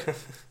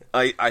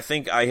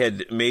think I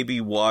had maybe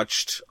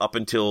watched up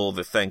until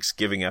the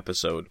Thanksgiving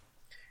episode,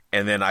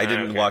 and then I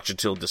didn't watch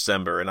until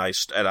December, and I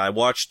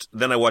watched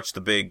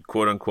the big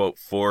quote unquote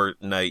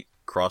 4-night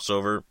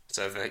crossover.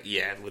 So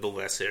with all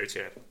their series,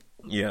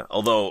 Yeah,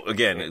 although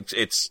again,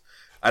 it's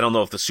I don't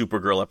know if the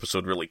Supergirl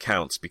episode really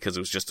counts, because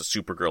it was just a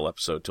Supergirl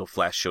episode till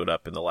Flash showed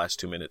up in the last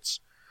 2 minutes.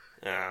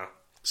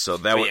 So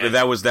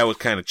that was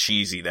kind of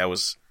cheesy. They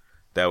oversold.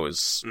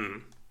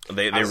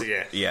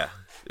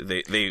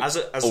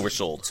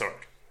 Sorry.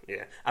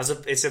 Yeah,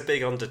 it's a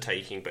big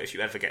undertaking, but if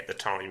you ever get the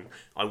time,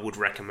 I would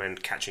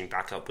recommend catching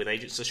back up with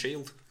Agents of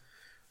S.H.I.E.L.D.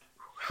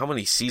 How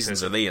many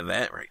seasons are they in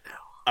that right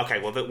now?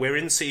 Okay, well, we're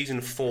in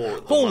season 4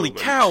 at the Holy moment.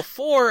 cow,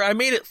 4! I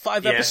made it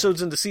 5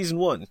 episodes into season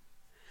 1.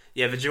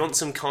 Yeah, but do you want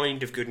some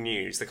kind of good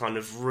news? The kind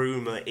of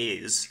rumour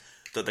is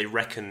that they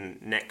reckon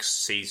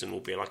next season will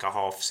be like a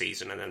half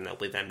season, and then they'll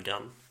be them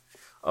done.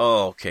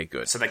 Oh, okay,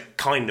 good. So they're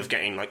kind of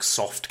getting like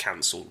soft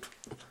cancelled.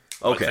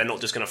 Okay. They're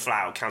not just going to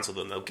flat out cancel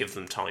them, they'll give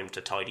them time to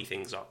tidy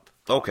things up.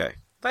 Okay,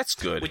 that's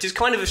good. Which is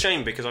kind of a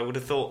shame, because I would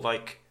have thought they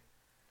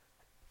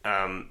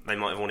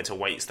might have wanted to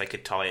wait so they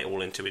could tie it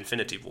all into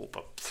Infinity War,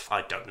 but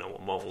I don't know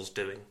what Marvel's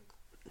doing.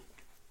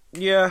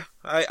 Yeah,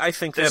 I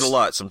think that a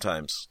lot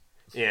sometimes.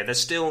 Yeah, there's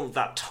still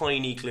that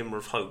tiny glimmer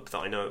of hope that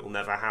I know it will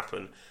never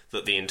happen,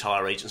 that the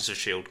entire Agents of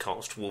S.H.I.E.L.D.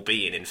 cast will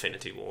be in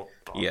Infinity War.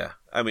 But yeah,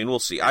 I mean, we'll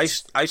see.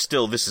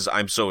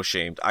 I'm so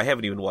ashamed. I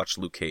haven't even watched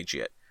Luke Cage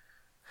yet.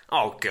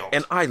 Oh, God.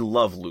 And I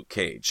love Luke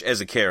Cage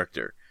as a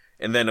character.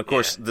 And then, of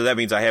course, that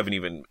means I haven't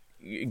even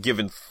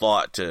given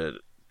thought to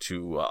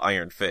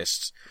Iron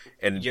Fist.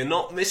 And you're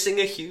not missing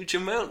a huge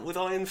amount with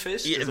Iron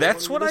Fist. Yeah,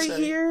 that's what I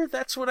hear.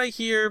 That's what I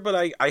hear.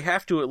 But I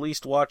have to at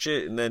least watch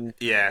it, and then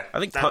I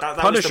think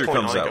Punisher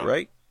comes out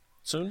right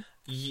soon.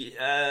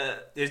 Yeah,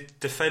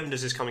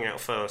 Defenders is coming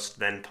out first,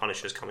 then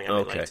Punisher's coming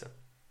out later.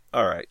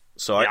 All right,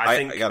 so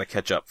I got to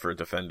catch up for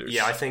Defenders.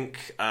 Yeah, I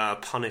think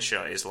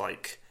Punisher is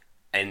like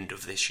end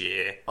of this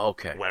year.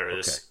 Okay.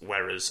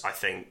 Whereas I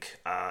think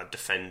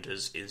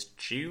Defenders is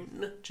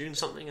June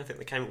something. I think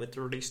they came up with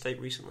the release date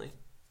recently.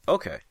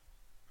 Okay.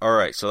 All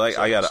right. So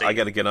I got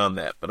to get on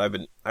that, but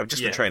I've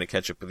just been trying to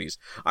catch up with these.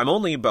 I'm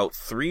only about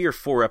 3 or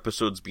 4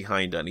 episodes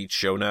behind on each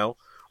show now,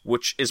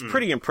 which is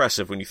pretty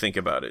impressive when you think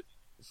about it.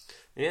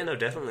 Yeah, no,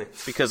 definitely.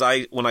 Because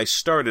when I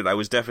started, I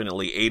was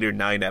definitely 8 or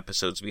 9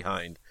 episodes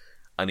behind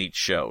on each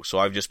show. So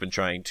I've just been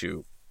trying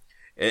to,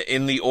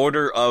 in the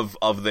order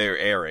of their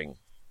airing,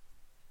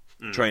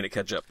 trying to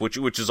catch up,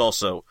 which is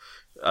also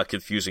a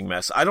confusing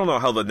mess. I don't know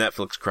how the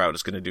Netflix crowd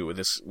is going to do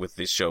with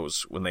these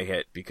shows when they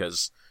hit,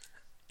 because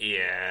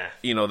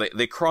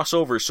they cross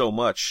over so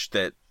much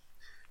that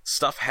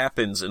stuff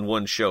happens in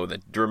one show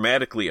that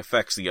dramatically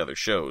affects the other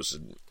shows.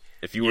 And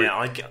if you were,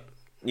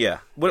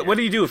 what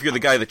do you do if you're the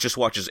guy that just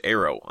watches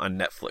Arrow on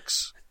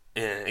Netflix?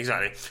 Yeah,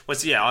 exactly. Well,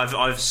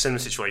 I've seen the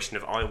situation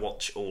of I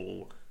watch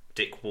all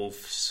Dick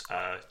Wolf's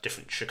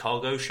different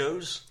Chicago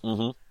shows,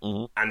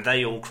 and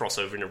they all cross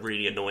over in a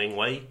really annoying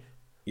way.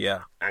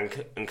 Yeah. And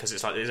because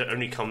it's like it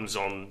only comes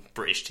on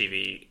British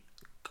TV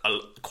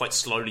quite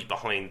slowly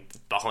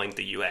behind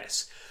the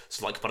US.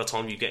 So like by the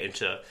time you get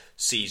into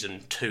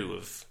season 2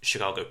 of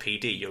Chicago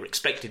PD, you're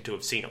expected to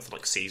have seen up to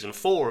like season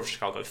 4 of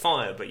Chicago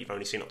Fire, but you've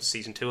only seen up to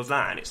season 2 of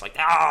that, and it's like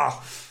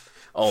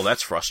Oh,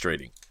 that's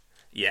frustrating.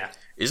 Yeah.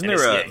 Isn't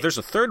there there's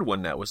a third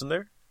one now, isn't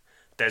there?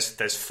 There's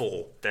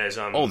 4. There's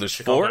there's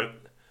Chicago, 4?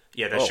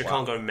 Yeah, there's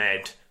Chicago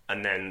Med,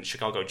 and then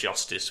Chicago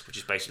Justice, which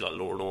is basically like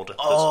Law and Order.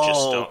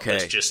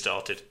 That's just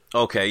started.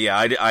 Okay, yeah,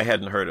 I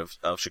hadn't heard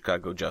of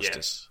Chicago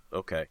Justice. Yeah.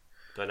 Okay.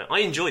 But I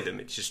enjoy them.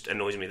 It just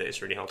annoys me that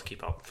it's really hard to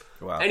keep up.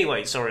 Wow.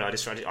 Anyway, sorry,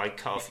 I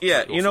cut off.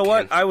 Yeah, you know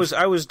what? I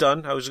was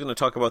done. I was going to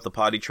talk about the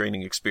potty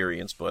training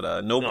experience,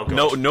 but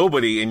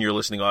nobody in your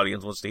listening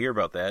audience wants to hear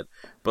about that.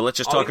 But let's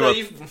just talk about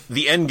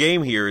the end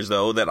game here is,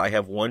 though, that I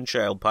have one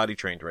child potty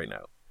trained right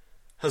now.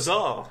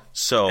 Huzzah!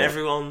 So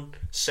everyone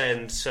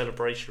send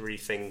celebratory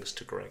things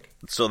to Greg.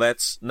 So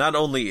that's not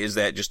only is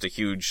that just a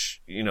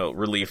huge,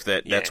 relief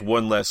that that's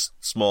one less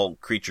small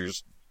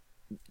creature's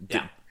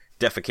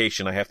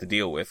defecation I have to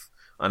deal with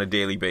on a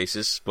daily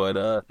basis,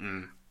 but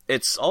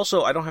it's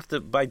also I don't have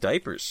to buy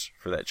diapers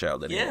for that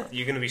child anymore. Yeah,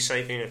 you're going to be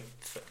saving a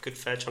good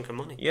fair chunk of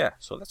money. Yeah,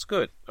 so that's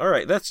good. All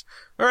right,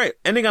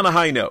 ending on a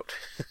high note.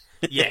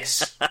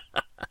 Yes.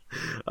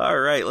 All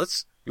right,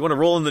 you want to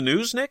roll in the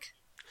news, Nick?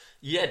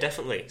 Yeah,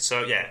 definitely.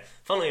 So,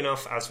 funnily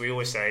enough, as we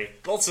always say,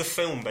 lots of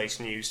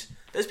film-based news.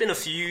 There's been a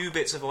few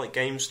bits of, like,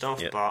 game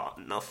stuff, but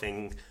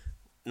nothing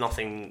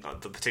that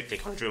particularly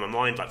kind of drew my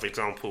mind. Like, for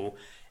example,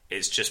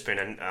 it's just been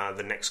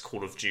the next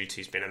Call of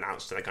Duty's been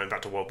announced, and they're going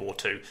back to World War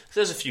II. So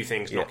there's a few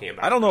things knocking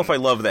about. I don't know if I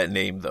love that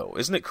name, though.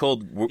 Isn't it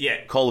called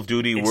Call of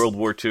Duty World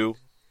War II?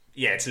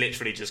 Yeah, it's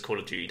literally just Call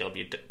of Duty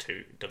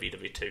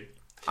WW2.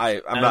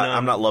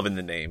 I'm not loving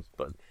the name,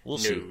 but we'll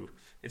see.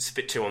 It's a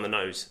bit too on the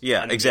nose.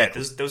 Yeah, and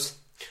exactly.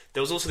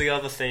 There was also the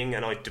other thing,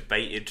 and I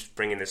debated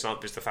bringing this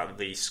up, is the fact that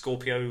the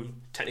Scorpio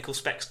technical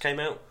specs came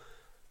out.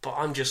 But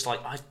I'm just like,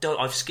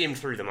 I've skimmed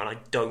through them, and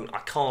I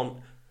can't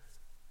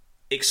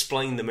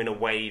explain them in a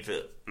way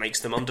that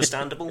makes them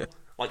understandable.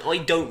 Like, I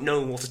don't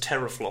know what a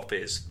teraflop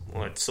is.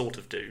 Well, I sort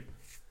of do.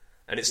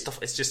 And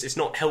it's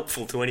not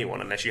helpful to anyone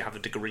unless you have a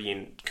degree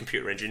in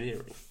computer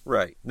engineering.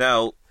 Right.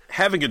 Now,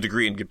 having a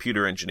degree in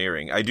computer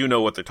engineering, I do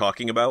know what they're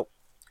talking about.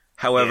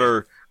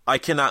 However, I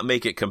cannot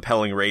make it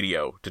compelling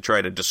radio to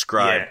try to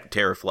describe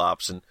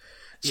teraflops, and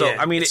so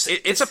I mean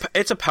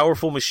it's a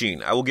powerful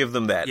machine. I will give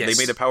them that. Yes.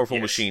 They made a powerful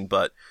machine,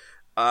 but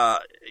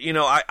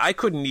I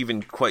couldn't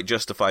even quite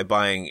justify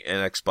buying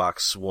an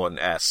Xbox One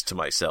S to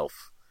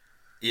myself.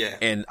 Yeah,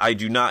 and I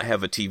do not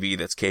have a TV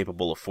that's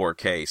capable of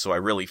 4K, so I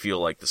really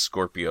feel like the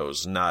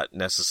Scorpio's not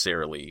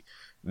necessarily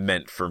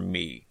meant for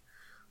me.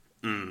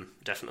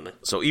 Definitely.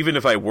 So even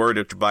if I were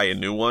to buy a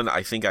new one,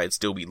 I think I'd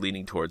still be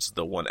leaning towards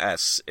the One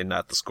S and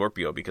not the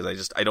Scorpio,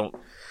 because I don't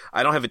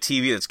have a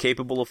TV that's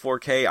capable of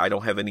 4K. I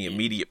don't have any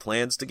immediate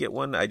plans to get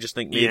one. I just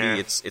think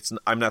maybe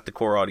I'm not the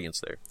core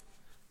audience there.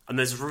 And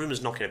there's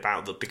rumours knocking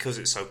about that because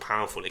it's so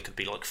powerful, it could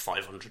be like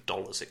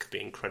 $500. It could be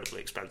incredibly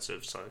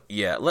expensive. So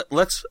yeah,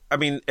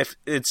 if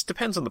it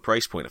depends on the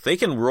price point. If they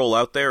can roll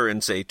out there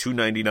and say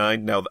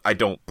 $299, now I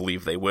don't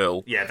believe they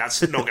will. Yeah,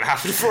 that's not going to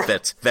happen for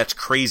that's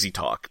crazy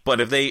talk.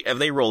 But if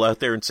they roll out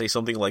there and say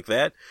something like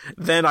that,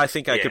 then I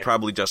think I could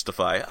probably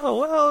justify. Oh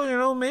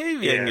well,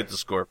 maybe I can get the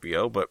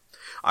Scorpio. But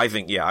I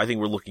think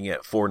we're looking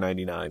at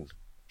 $499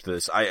 to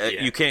this.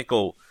 You can't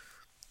go.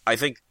 I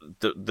think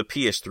the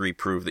PS3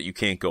 proved that you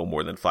can't go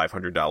more than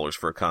 $500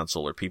 for a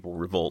console or people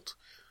revolt.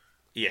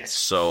 Yes.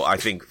 So I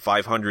think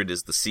 $500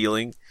 is the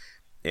ceiling,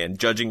 and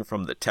judging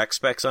from the tech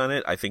specs on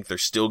it, I think they're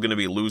still going to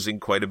be losing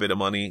quite a bit of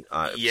money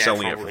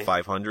selling probably. It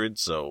for $500.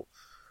 So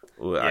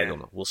I don't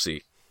know. We'll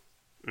see.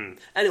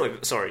 Anyway,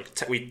 sorry,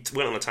 we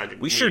went on a tangent.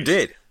 We sure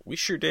did.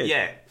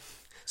 Yeah.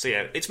 So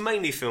it's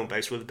mainly film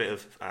based with a bit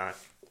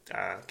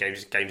of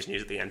games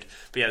news at the end.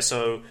 But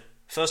so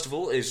first of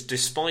all is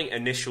despite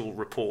initial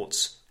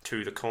reports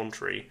to the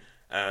contrary,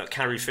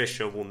 Carrie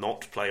Fisher will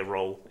not play a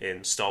role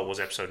in Star Wars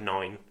Episode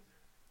 9,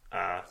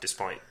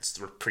 despite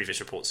the previous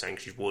reports saying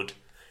she would.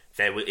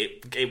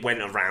 It went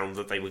around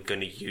that they were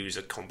going to use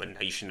a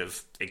combination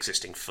of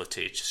existing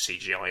footage,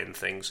 CGI and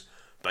things,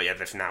 but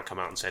they've now come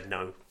out and said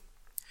no.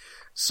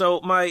 So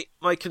my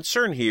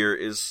concern here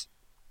is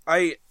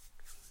I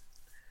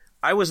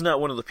was not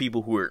one of the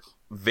people who were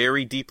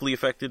very deeply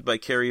affected by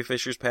Carrie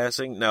Fisher's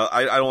passing. Now,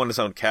 I don't want to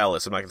sound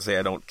callous. I'm not going to say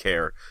I don't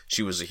care.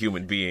 She was a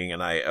human being,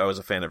 and I was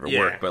a fan of her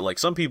work. But like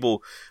some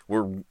people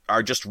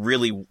are just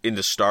really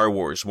into Star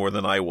Wars more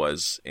than I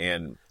was,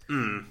 and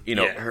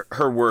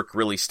her work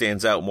really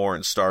stands out more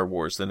in Star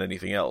Wars than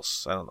anything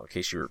else. I don't know. In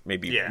case you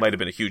might have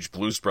been a huge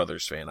Blues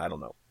Brothers fan. I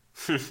don't know.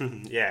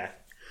 Yeah,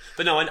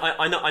 but no,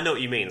 I know what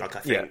you mean. Like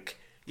I think.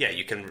 Yeah,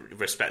 you can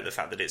respect the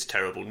fact that it's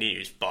terrible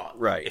news, but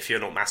if you're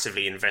not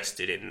massively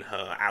invested in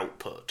her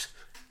output,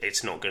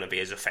 it's not going to be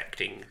as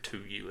affecting to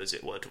you as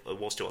it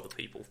was to other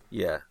people.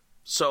 Yeah.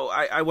 So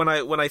when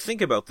I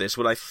think about this,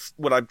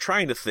 what I'm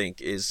trying to think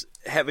is,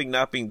 having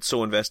not been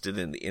so invested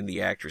in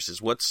the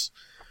actresses, what's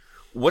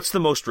the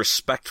most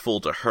respectful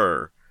to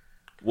her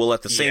Well,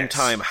 at the same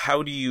time,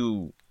 how do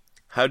you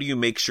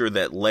make sure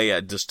that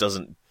Leia just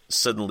doesn't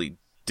suddenly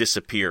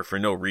disappear for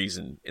no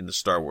reason in the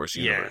Star Wars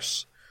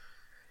universe?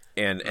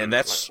 And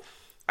that's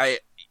I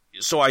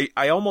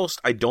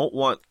don't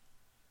want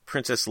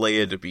Princess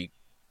Leia to be,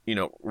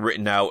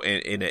 written out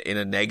in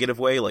a negative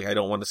way. Like, I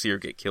don't want to see her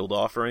get killed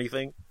off or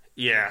anything.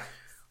 Yeah.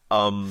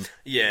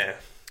 Yeah.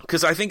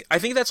 Because I think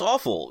that's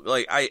awful.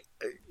 Like,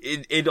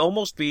 it'd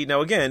almost be,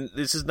 now again,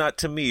 this is not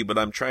to me, but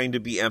I'm trying to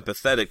be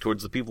empathetic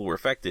towards the people who are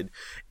affected.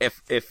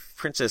 If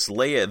Princess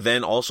Leia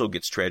then also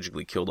gets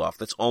tragically killed off,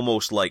 that's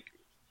almost like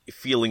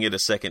feeling it a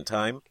second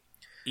time.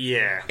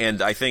 Yeah.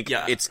 And I think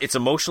it's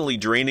emotionally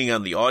draining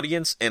on the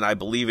audience, and I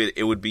believe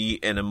it would be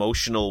an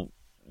emotional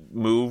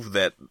move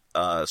that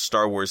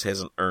Star Wars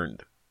hasn't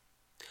earned.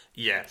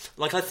 Yeah.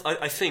 Like,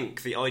 I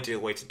think the ideal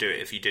way to do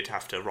it, if you did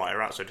have to write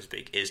her out, so to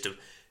speak, is to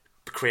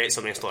create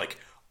something that's like,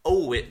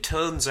 oh, it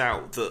turns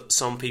out that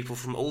some people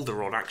from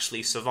Alderaan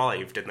actually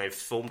survived and they've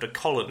formed a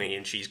colony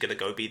and she's going to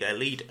go be their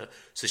leader.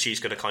 So she's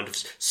going to kind of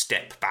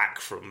step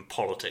back from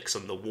politics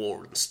and the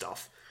war and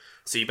stuff.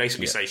 So you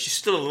basically say she's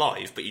still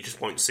alive, but you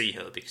just won't see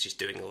her because she's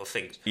doing other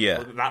things. Yeah.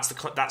 Well, that's the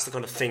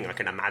kind of thing I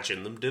can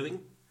imagine them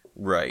doing.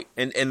 Right.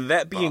 And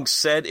that being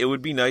said, it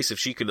would be nice if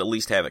she could at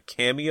least have a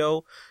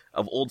cameo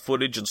of old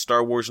footage in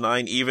Star Wars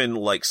 9, even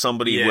like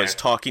somebody was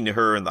talking to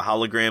her in the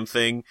hologram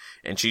thing,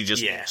 and she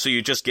just, so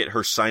you just get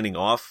her signing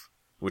off,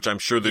 which I'm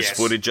sure there's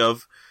footage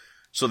of,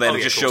 so that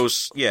it just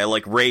shows,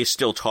 like Rey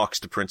still talks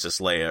to Princess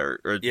Leia,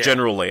 or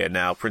General Leia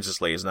now. Princess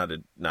Leia is not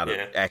an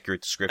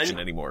accurate description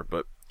anymore,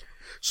 but,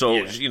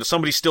 so,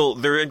 somebody's still,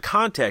 they're in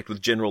contact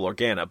with General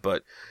Organa,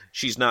 but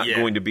she's not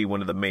going to be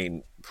one of the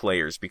main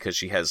players because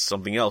she has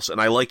something else,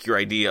 and I like your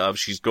idea of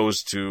she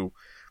goes to,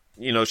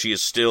 she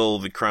is still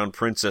the crown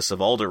princess of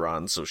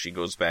Alderaan, so she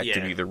goes back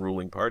to be the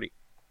ruling party.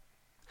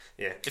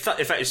 Yeah, if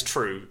that is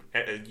true,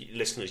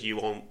 listeners, you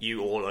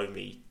all owe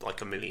me like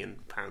 £1 million.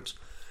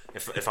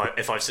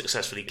 If I've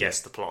successfully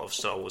guessed the plot of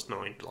Star Wars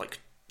 9 like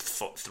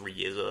 3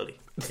 years early.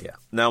 Yeah.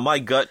 Now my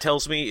gut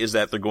tells me is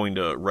that they're going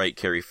to write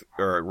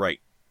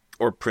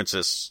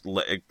Princess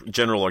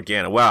General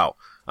Organa. Wow.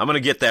 I'm going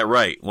to get that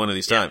right one of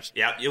these times.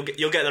 Yeah, you'll get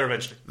there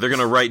eventually. They're going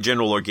to write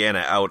General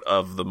Organa out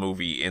of the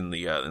movie in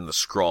the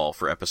scrawl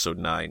for Episode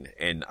 9,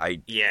 and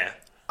I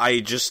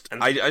just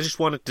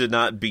want it to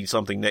not be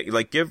something that,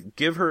 like,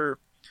 give her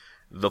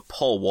the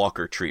Paul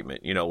Walker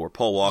treatment, where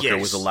Paul Walker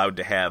was allowed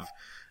to have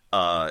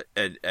a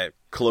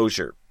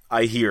closure.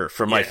 I hear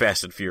from my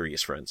Fast and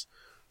Furious friends.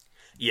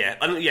 Yeah,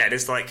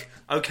 it's like,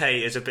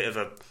 okay, it's a bit of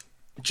a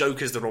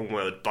joke is the wrong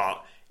word,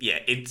 but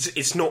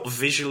it's not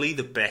visually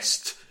the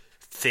best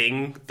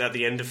thing at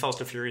the end of Fast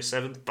and Furious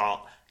 7,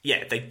 but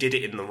they did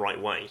it in the right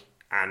way.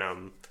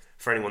 And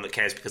for anyone that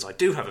cares, because I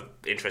do have an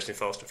interest in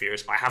Fast and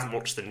Furious, I haven't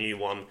watched the new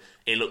one.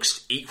 It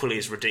looks equally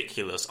as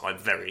ridiculous. I'm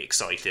very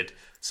excited,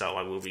 so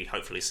I will be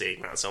hopefully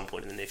seeing that at some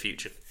point in the near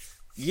future.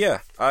 Yeah,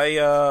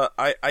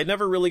 I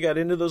never really got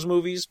into those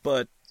movies,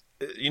 but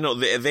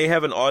they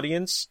have an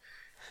audience,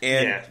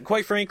 and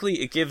quite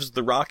frankly, it gives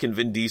The Rock and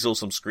Vin Diesel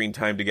some screen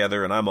time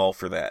together, and I'm all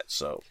for that.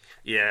 So.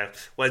 Yeah,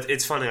 well,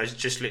 it's funny, I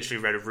just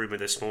literally read a rumour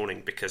this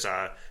morning because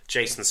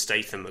Jason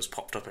Statham has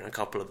popped up in a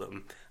couple of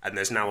them, and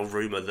there's now a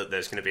rumour that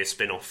there's going to be a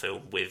spin-off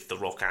film with The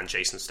Rock and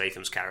Jason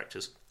Statham's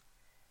characters.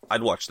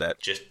 I'd watch that.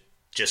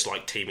 Just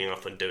like teaming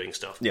up and doing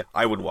stuff. Yeah,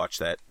 I would watch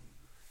that.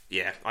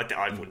 Yeah,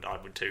 I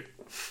would too.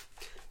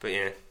 But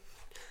yeah.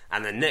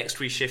 And then next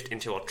we shift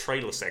into our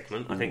trailer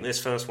segment. I think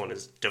this first one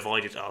has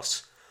divided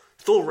us.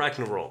 Thor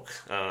Ragnarok,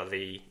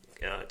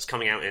 it's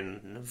coming out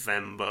in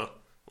November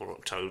or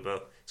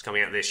October. It's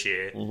coming out this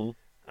year.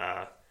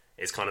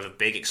 It's kind of a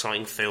big,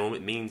 exciting film.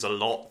 It means a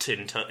lot.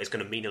 It's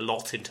going to mean a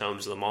lot in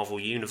terms of the Marvel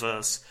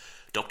Universe.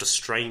 Doctor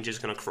Strange is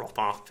going to crop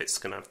up. It's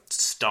going to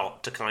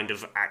start to kind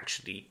of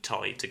actually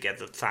tie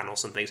together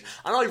Thanos and things.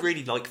 And I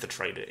really like the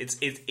trailer.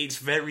 It's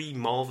very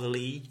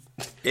Marvel-y.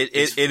 It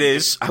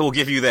is. I will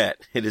give you that.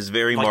 It is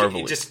very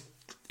Marvel-y.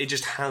 It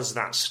just has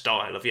that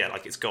style of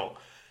it's got,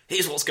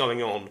 here's what's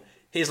going on.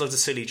 Here's loads of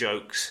silly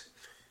jokes.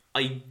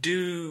 I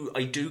do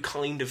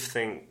kind of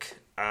think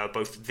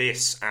both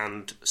this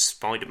and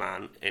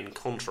Spider-Man, in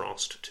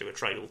contrast to a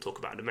trailer we'll talk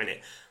about in a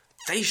minute,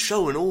 they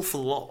show an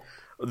awful lot.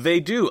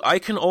 They do. I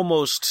can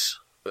almost...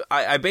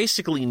 I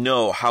basically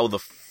know how the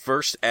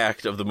first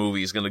act of the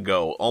movie is going to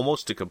go,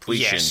 almost to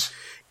completion. Yes.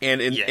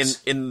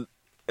 And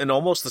in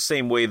almost the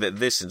same way that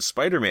this and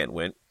Spider-Man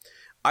went,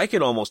 I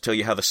can almost tell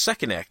you how the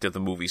second act of the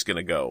movie is going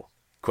to go,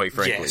 quite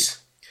frankly.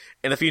 Yes.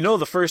 And if you know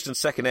the first and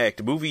second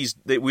act, movies,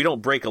 we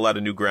don't break a lot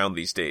of new ground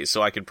these days,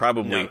 so I could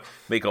probably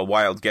make a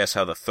wild guess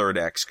how the third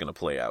act's going to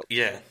play out.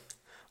 Yeah.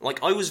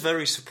 Like, I was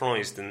very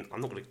surprised, and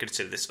I'm not going to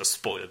consider this a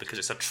spoiler because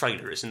it's a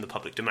trailer, it's in the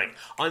public domain.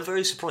 I'm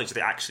very surprised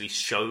they actually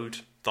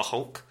showed the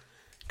Hulk,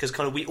 because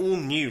kind of we all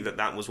knew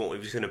that was what it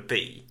was going to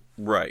be.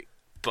 Right.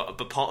 But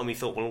part of me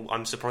thought, well,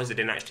 I'm surprised they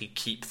didn't actually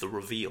keep the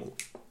reveal.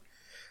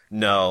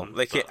 No,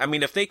 they can't. I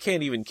mean, if they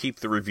can't even keep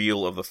the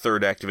reveal of the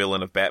third act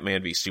villain of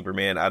Batman v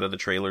Superman out of the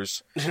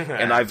trailers,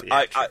 and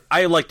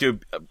I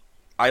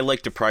I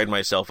like to pride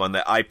myself on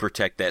that. I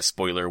protect that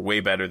spoiler way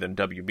better than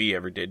WB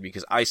ever did,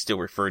 because I still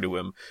refer to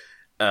him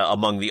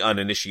among the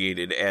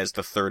uninitiated as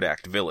the third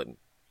act villain,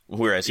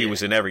 whereas he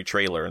was in every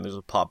trailer, and there's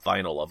a pop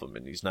vinyl of him,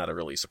 and he's not a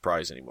really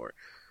surprise anymore.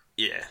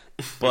 Yeah.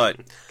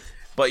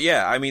 But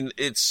yeah, I mean,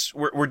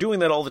 we're doing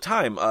that all the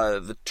time.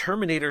 The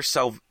Terminator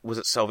was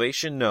it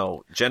Salvation?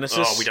 No,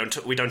 Genesis.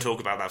 Oh, we don't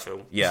talk about that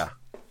film. Yeah,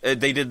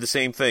 they did the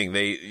same thing.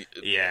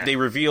 They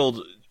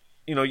revealed,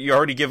 you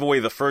already give away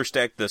the first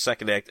act, the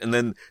second act, and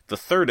then the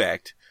third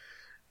act.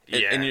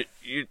 And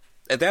you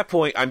at that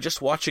point, I'm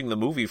just watching the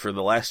movie for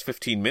the last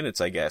 15 minutes,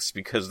 I guess,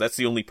 because that's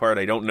the only part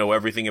I don't know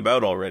everything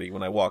about already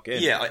when I walk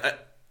in. Yeah,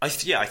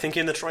 I think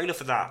in the trailer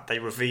for that, they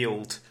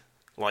revealed,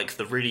 like,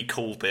 the really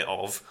cool bit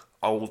of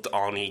old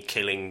Arnie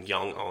killing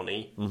young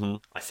Arnie. Mm-hmm.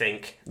 I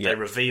think they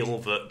reveal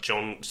that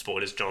John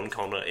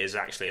Connor is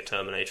actually a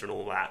Terminator and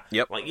all that.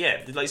 Yep. Like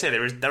you say,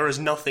 there is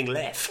nothing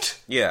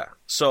left. Yeah.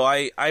 So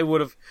I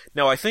would have.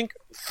 Now, I think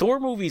Thor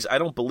movies, I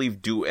don't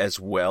believe, do as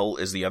well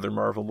as the other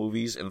Marvel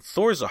movies, and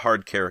Thor's a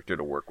hard character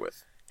to work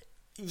with.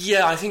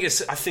 Yeah, I think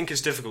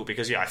it's difficult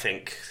because I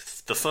think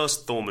the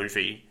first Thor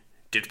movie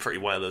did pretty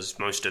well as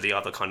most of the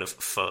other kind of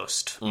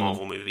first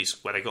Marvel movies,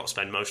 where they got to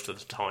spend most of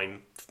the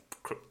time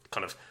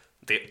kind of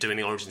doing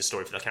the origin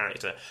story for the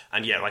character.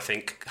 And I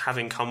think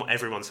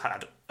everyone's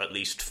had at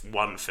least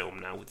one film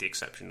now, with the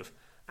exception of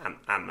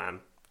Ant-Man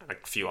and a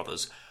few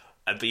others.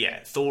 But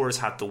Thor has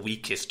had the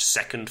weakest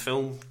second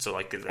film, so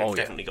like they've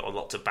definitely got a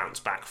lot to bounce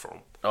back from.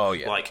 Oh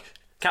yeah, like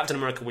Captain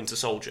America: Winter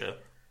Soldier,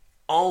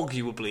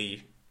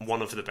 arguably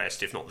one of the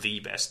best, if not the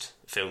best,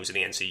 films in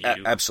the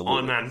MCU.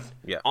 Absolutely.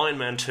 Iron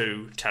Man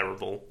 2,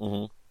 terrible.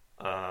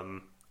 Mm-hmm.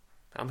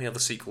 How many other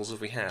sequels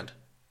have we had?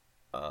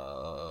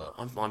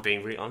 I'm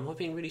being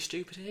really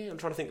stupid here. I'm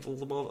trying to think of all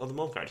the other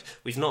Marvel characters.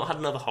 We've not had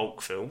another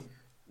Hulk film.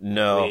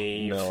 No,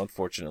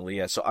 unfortunately,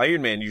 yeah. So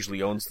Iron Man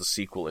usually owns the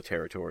sequel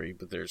territory,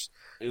 but there's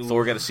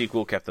Thor got a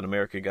sequel, Captain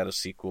America got a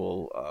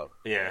sequel.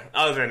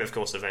 Other than, of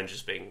course,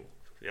 Avengers being.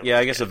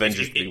 I guess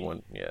Avengers would be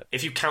one. Yeah.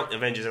 If you count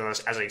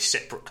Avengers as a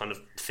separate kind of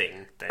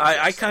thing, then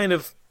I kind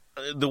of,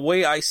 the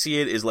way I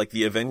see it is like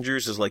the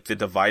Avengers is like the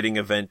dividing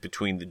event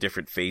between the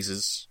different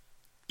phases.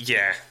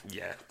 Yeah.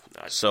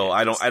 So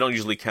I don't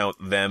usually count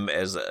them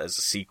as a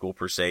sequel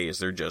per se, as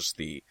they're just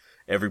the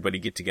everybody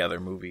get together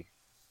movie.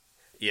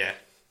 Yeah.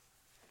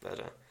 So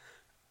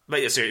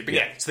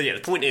the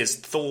point is,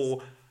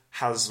 Thor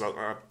has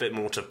a bit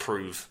more to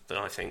prove than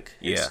I think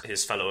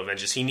his fellow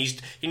Avengers. He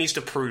needs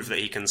to prove that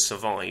he can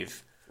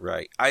survive.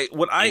 Right.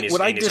 What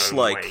I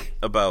dislike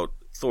about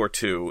Thor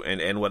 2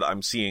 and what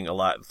I'm seeing a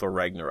lot in Thor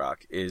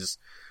Ragnarok is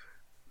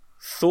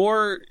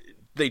Thor.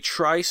 They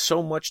try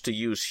so much to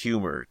use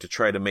humor to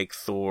try to make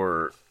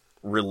Thor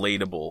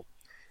relatable.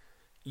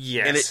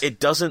 Yes. And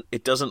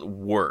it doesn't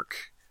work.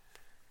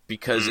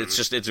 Because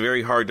it's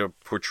very hard to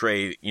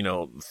portray,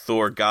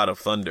 Thor, God of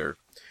Thunder,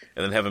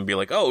 and then have him be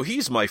like, "Oh,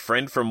 he's my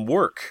friend from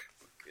work."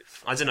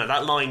 I don't know.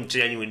 That line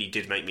genuinely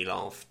did make me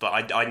laugh,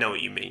 but I know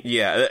what you mean.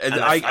 Yeah,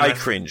 I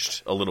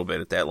cringed a little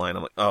bit at that line.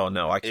 I'm like, "Oh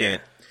no, I can't."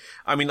 Yeah.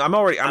 I mean,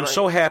 I'm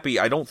so happy.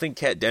 I don't think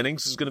Kat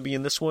Dennings is going to be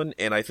in this one,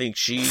 and I think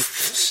she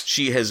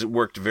has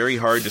worked very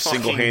hard to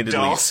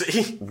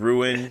single-handedly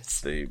ruin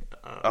the.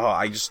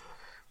 I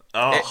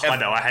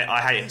know.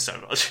 I hate her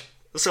so much.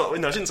 So,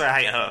 no, I shouldn't say I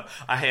hate her.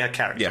 I hate her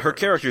character. Yeah, her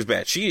character's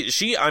bad.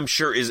 She I'm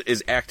sure,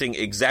 is acting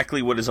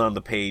exactly what is on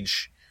the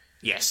page.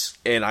 Yes.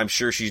 And I'm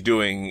sure she's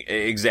doing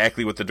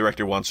exactly what the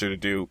director wants her to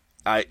do.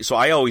 So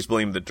I always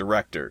blame the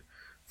director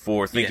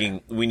for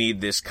thinking we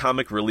need this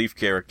comic relief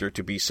character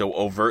to be so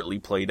overtly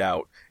played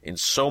out in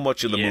so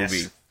much of the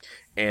movie.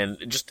 And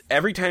just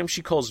every time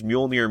she calls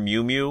Mjolnir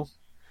Mew Mew,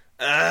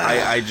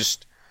 there's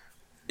just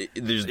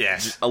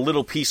a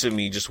little piece of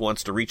me just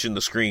wants to reach in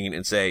the screen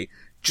and say,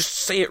 just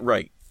say it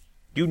right.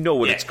 You know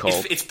what it's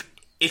called.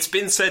 It's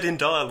been said in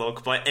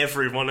dialogue by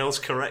everyone else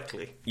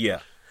correctly. Yeah.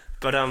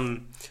 But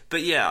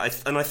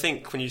I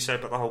think when you say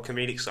about the whole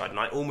comedic side, and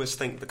I almost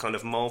think the kind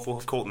of Marvel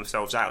have caught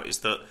themselves out,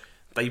 is that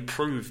they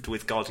proved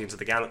with Guardians of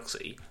the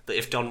Galaxy that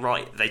if done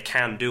right, they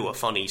can do a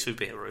funny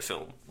superhero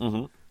film.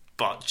 Mm-hmm.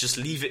 But just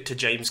leave it to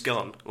James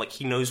Gunn. Like,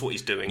 he knows what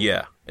he's doing.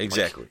 Yeah,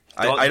 exactly.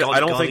 I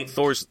don't think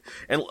Thor's...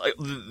 And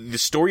the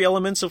story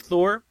elements of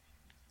Thor,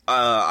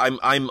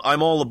 I'm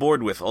all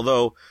aboard with,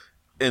 although...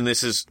 And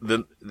this is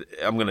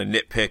I'm going to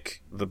nitpick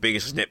the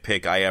biggest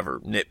nitpick I ever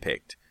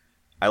nitpicked.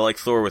 I like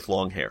Thor with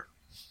long hair.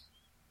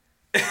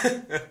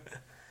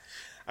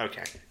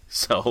 Okay.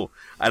 So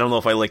I don't know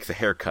if I like the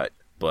haircut,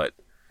 but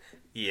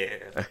yeah,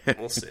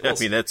 we'll see. I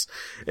mean, that's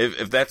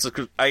if that's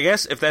I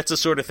guess if that's the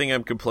sort of thing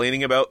I'm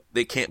complaining about,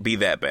 they can't be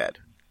that bad.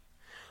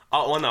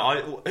 Oh well,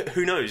 no.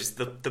 Who knows?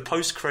 The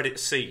post-credit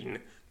scene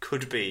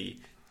could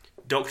be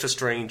Doctor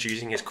Strange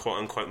using his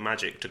quote-unquote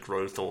magic to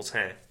grow Thor's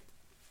hair.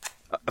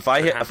 If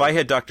I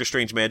had Doctor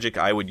Strange magic,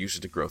 I would use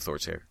it to grow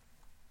Thor's hair.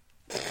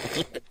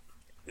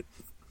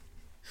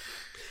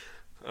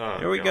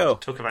 Here we go.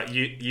 Talk about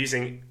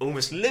using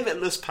almost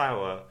limitless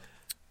power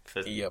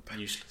for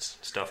useless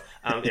stuff.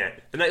 The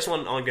next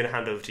one I'm going to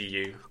hand over to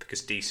you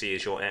because DC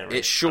is your area.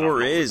 It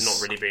sure is. Not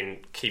really been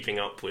keeping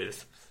up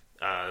with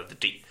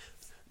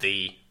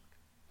the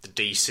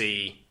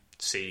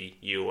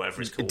DCCU or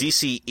whatever it's called.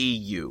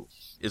 DCEU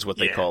is what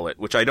they call it,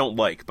 which I don't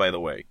like, by the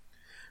way.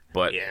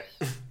 But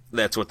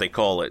that's what they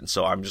call it, and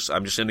so I'm just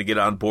going to get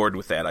on board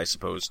with that, I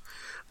suppose.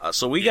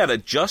 So we got a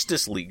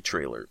Justice League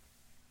trailer.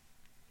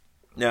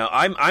 Now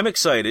I'm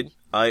excited.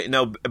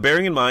 Now,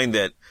 bearing in mind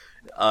that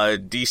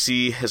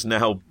DC has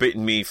now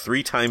bitten me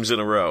 3 times in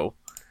a row.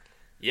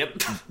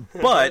 Yep.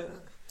 But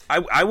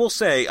I will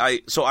say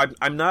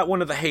I'm not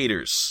one of the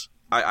haters.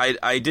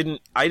 I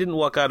didn't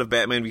walk out of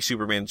Batman v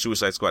Superman and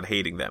Suicide Squad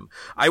hating them.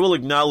 I will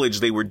acknowledge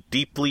they were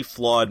deeply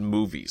flawed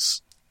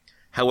movies.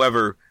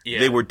 However,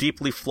 they were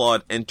deeply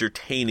flawed,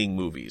 entertaining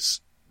movies.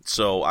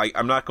 So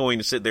I'm not going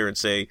to sit there and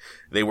say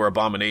they were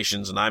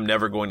abominations and I'm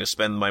never going to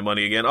spend my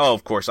money again. Oh,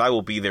 of course, I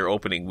will be their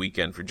opening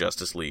weekend for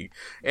Justice League.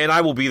 And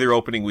I will be their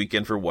opening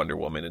weekend for Wonder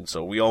Woman. And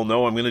so we all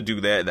know I'm going to do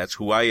that. That's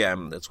who I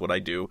am. That's what I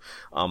do.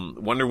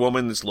 Wonder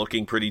Woman is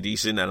looking pretty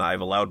decent and I've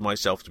allowed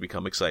myself to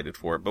become excited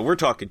for it. But we're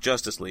talking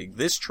Justice League.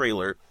 This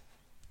trailer,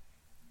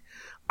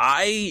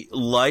 I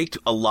liked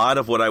a lot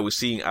of what I was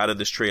seeing out of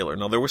this trailer.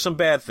 Now, there were some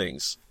bad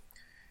things.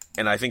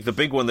 And I think the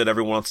big one that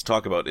everyone wants to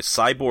talk about is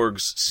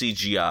Cyborg's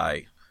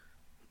CGI.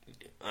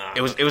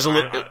 It was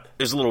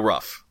a little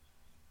rough.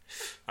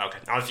 Okay,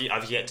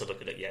 I've yet to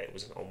look at it. Yeah, it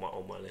was on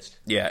my list.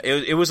 Yeah,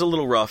 it was a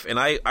little rough, and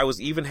I was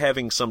even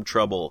having some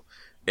trouble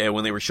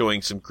when they were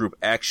showing some group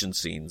action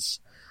scenes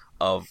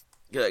of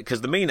because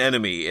the main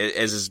enemy,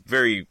 as is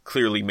very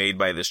clearly made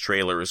by this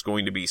trailer, is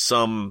going to be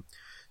someone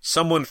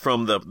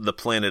from the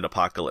planet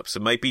Apocalypse.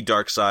 It might be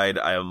Darkseid,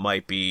 it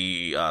might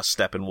be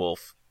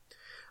Steppenwolf.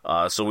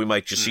 So we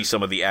might just see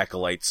some of the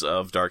acolytes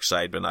of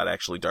Darkseid, but not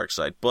actually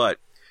Darkseid. But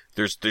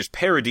there's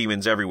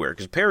parademons everywhere,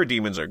 because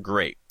parademons are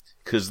great,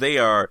 because they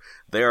are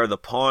the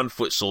pawn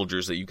foot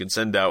soldiers that you can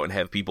send out and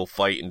have people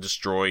fight and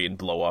destroy and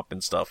blow up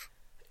and stuff.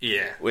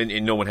 Yeah.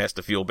 And no one has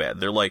to feel bad.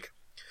 They're like,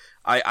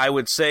 I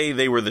would say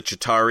they were the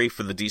Chitauri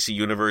for the DC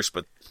universe,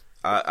 but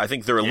I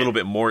think they're a little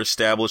bit more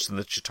established than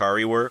the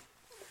Chitauri were.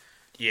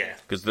 Yeah.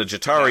 Because the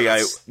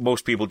Chitauri,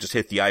 most people just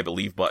hit the I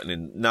believe button,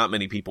 and not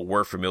many people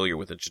were familiar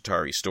with the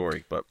Chitauri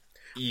story. But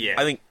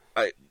I think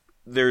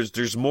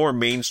there's more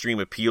mainstream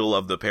appeal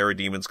of the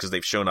parademons because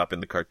they've shown up in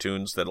the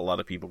cartoons that a lot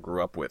of people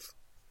grew up with.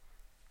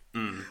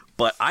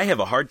 But I have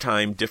a hard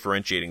time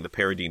differentiating the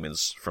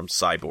parademons from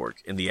Cyborg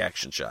in the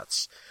action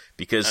shots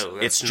because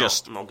it's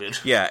just not good.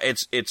 Yeah,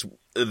 it's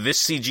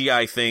this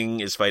CGI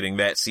thing is fighting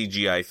that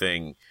CGI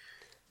thing,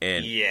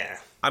 and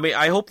I mean,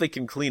 I hope they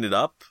can clean it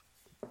up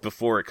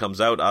before it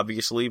comes out,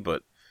 obviously,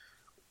 but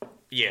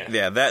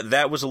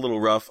that was a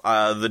little rough.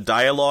 The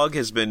dialogue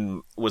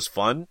was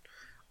fun.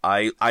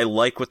 I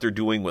like what they're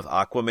doing with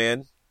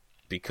Aquaman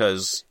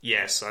because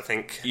I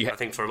think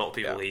for a lot of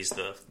people he's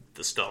the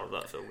star of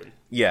that film.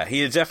 Yeah,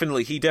 he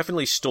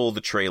definitely stole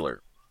the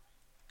trailer.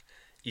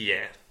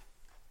 Yeah.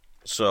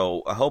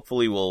 So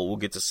hopefully we'll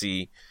get to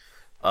see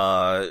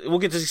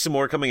some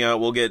more coming out.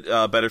 We'll get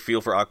a better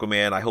feel for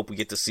Aquaman. I hope we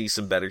get to see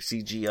some better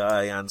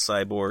CGI on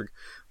Cyborg.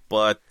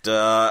 But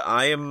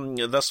I am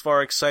thus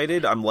far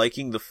excited. I'm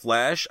liking the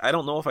Flash. I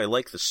don't know if I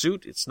like the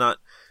suit. It's not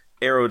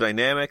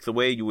aerodynamic the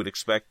way you would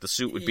expect the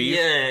suit would be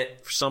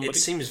for somebody.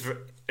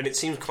 It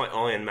seems quite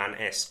Iron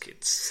Man-esque.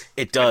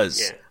 It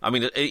does. Yeah. I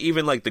mean,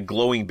 even like the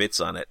glowing bits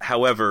on it.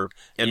 However,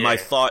 my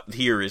thought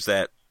here is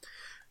that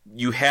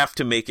you have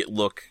to make it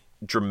look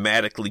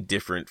dramatically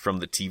different from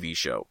the TV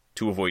show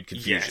to avoid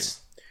confusion.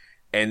 Yes.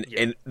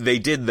 And they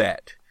did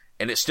that.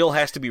 And it still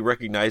has to be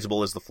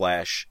recognizable as the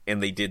Flash,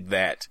 and they did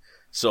that.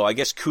 So I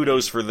guess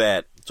kudos for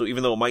that. So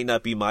even though it might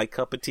not be my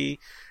cup of tea,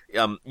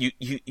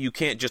 you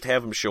can't just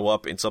have him show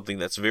up in something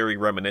that's very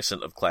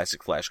reminiscent of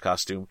classic Flash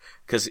costume,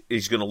 because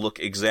he's going to look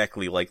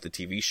exactly like the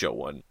TV show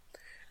one.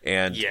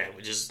 And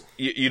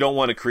you don't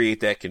want to create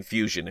that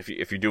confusion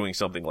if you're doing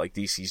something like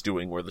DC's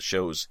doing, where the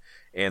shows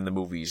and the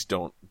movies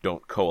don't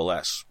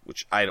coalesce.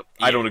 Which I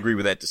don't agree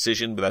with that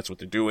decision, but that's what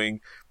they're doing.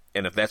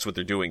 And if that's what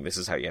they're doing, this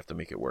is how you have to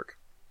make it work.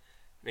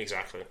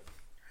 Exactly.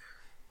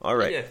 All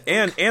right,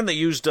 and they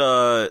used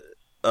the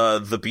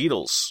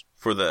Beatles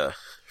for the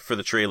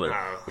trailer,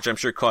 which I'm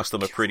sure cost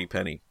them a pretty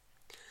penny.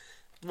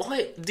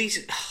 Why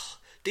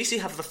DC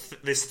have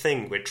this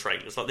thing with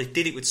trailers? Like they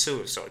did it with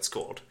Suicide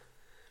Squad.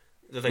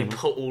 That they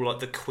put all like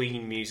the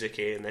Queen music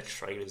in their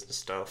trailers and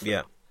stuff.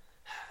 Yeah,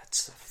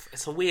 it's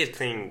a weird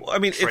thing. Well, I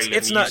mean,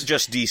 it's not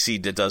just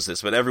DC that does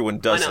this, but everyone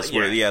does this.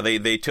 Where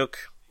they took.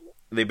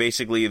 I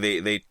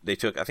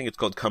think it's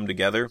called "Come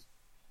Together,"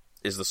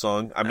 is the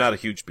song. I'm not a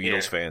huge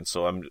Beatles fan,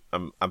 so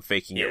I'm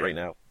faking it right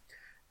now.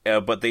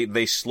 But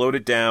they slowed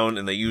it down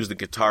and they used the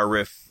guitar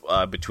riff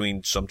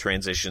between some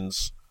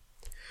transitions,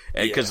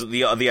 because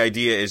the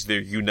idea is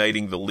they're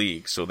uniting the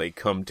league, so they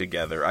come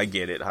together. I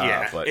get it,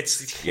 but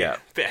it's a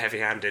bit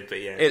heavy-handed, but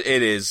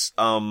it is.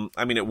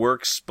 I mean, it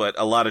works, but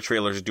a lot of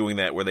trailers are doing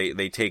that where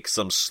they take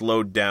some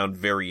slowed down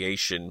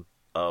variation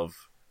of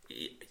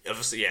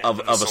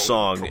a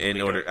song in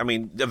order. I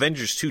mean,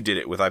 Avengers 2 did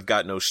it with "I've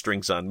Got No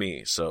Strings on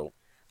Me," so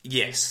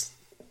yes.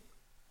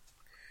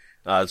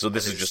 So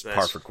this is just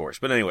par for course.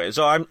 But anyway,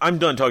 so I'm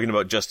done talking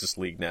about Justice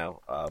League now.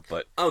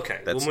 But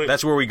okay,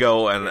 that's where we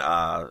go.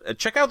 And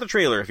check out the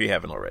trailer if you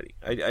haven't already.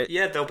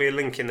 Yeah, there'll be a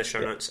link in the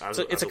show notes.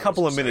 It's a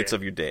couple of minutes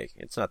of your day.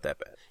 It's not that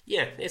bad.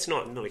 Yeah, it's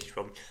not a huge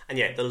problem. And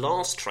yeah, the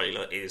last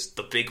trailer is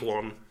the big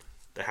one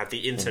that had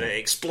the internet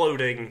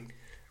exploding,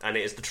 and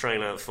it is the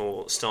trailer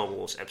for Star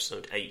Wars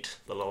Episode 8,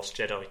 The Last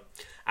Jedi.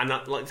 And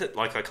that,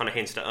 like I kind of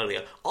hinted at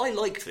earlier, I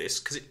like this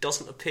because it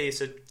doesn't appear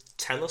to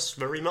tell us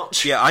very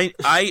much. Yeah,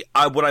 I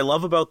what I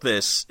love about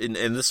this, and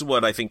this is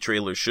what I think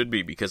trailers should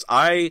be, because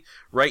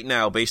right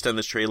now, based on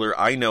this trailer,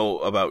 I know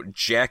about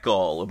jack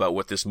all about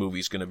what this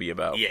movie's going to be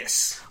about.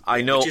 Yes.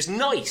 I know, which is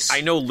nice.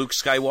 I know Luke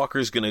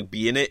Skywalker's going to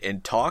be in it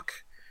and talk,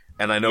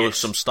 and I know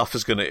some stuff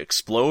is going to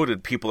explode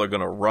and people are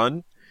going to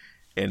run,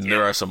 and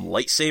there are some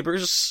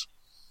lightsabers.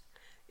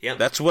 Yeah.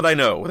 That's what I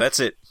know. That's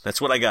it. That's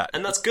what I got.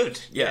 And that's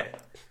good. Yeah.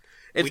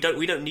 We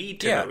don't need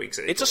to know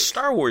exactly. It's a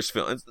Star Wars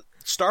film.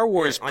 Star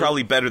Wars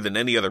probably better than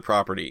any other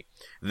property.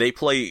 They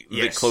play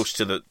it close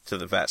to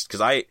the vest,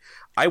 because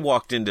I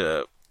walked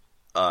into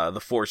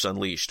The Force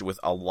Unleashed with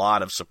a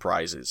lot of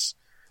surprises.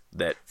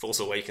 That Force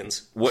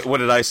Awakens. What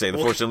did I say? The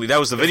Force Unleashed. That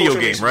was the video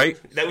game, right?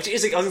 Which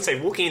is, I was going to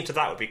say, walking into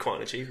that would be quite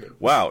an achievement.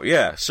 Wow.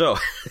 Yeah. So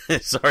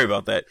sorry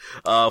about that.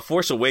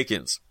 Force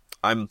Awakens.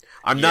 I'm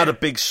not a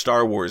big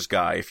Star Wars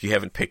guy, if you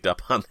haven't picked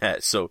up on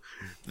that. So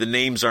the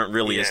names aren't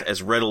really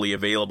as readily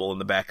available in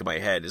the back of my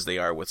head as they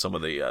are with some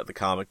of the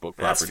comic book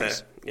properties.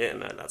 That's fair. Yeah,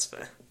 no, that's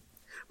fair.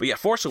 But yeah,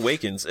 Force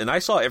Awakens, and I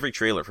saw every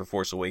trailer for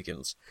Force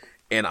Awakens,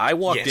 and I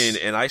walked in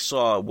and I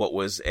saw what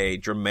was a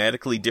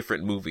dramatically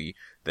different movie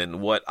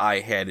than what I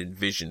had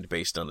envisioned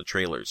based on the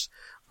trailers.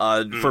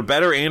 For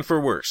better and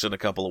for worse in a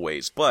couple of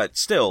ways. But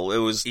still, it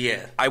was.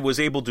 Yeah. I was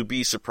able to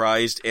be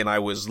surprised, and I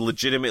was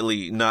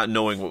legitimately not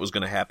knowing what was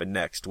going to happen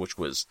next, which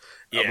was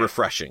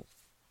refreshing.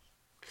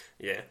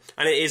 Yeah,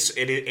 and it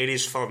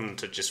is fun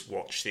to just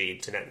watch the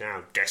internet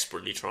now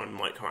desperately try and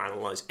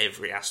microanalyze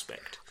every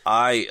aspect.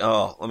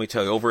 Let me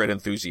tell you, over at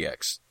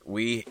Enthusiasts,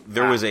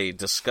 there was a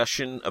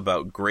discussion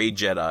about Grey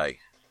Jedi.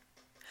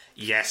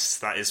 Yes,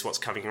 that is what's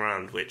coming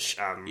around. Which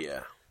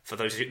for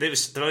those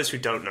who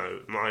don't know,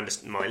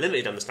 my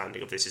limited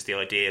understanding of this is the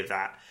idea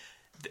that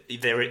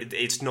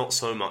it's not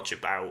so much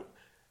about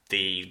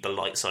the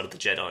light side of the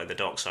Jedi and the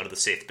dark side of the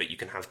Sith, but you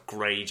can have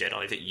grey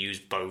Jedi that use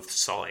both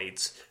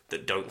sides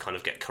that don't kind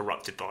of get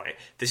corrupted by it.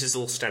 This is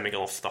all stemming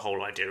off the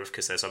whole idea of,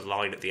 because there's a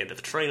line at the end of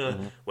the trailer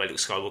where Luke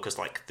Skywalker's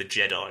like, the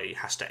Jedi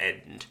has to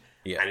end.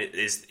 Yeah. And it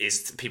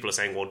is people are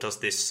saying, well, does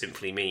this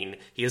simply mean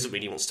he doesn't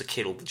really wants to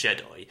kill the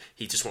Jedi,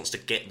 he just wants to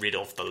get rid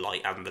of the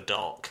light and the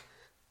dark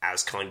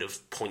as kind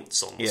of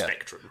points on the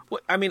spectrum? Well,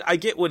 I mean, I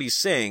get what he's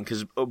saying,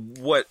 because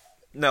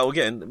now,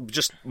 again,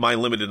 just my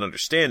limited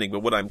understanding,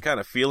 but what I'm kind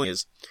of feeling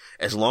is,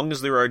 as long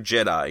as there are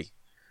Jedi,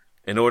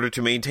 in order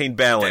to maintain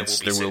balance,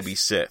 there will be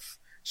Sith.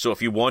 So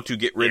if you want to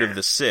get rid of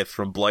the Sith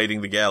from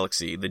blighting the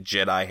galaxy, the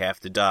Jedi have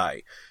to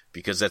die,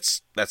 because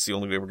that's the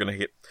only way we're going to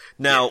get.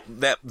 Now,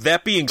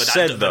 that being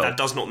said, though, that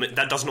does not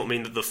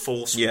mean that the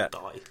Force will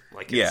die.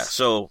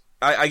 So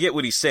I get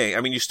what he's saying.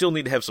 I mean, you still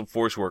need to have some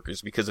Force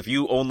workers, because if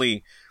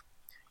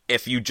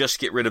you just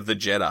get rid of the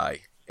Jedi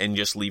and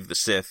just leave the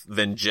Sith,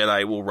 then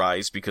Jedi will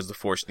rise, because the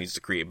Force needs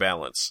to create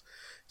balance.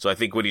 So I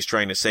think what he's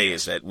trying to say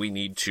is that we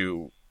need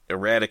to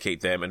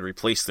eradicate them and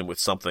replace them with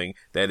something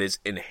that is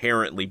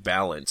inherently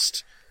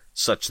balanced,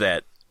 such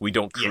that we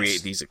don't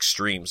create these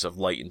extremes of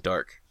light and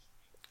dark.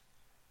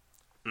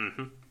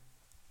 Mm-hmm.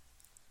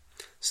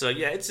 So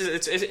yeah, it's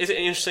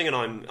interesting, and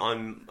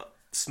I'm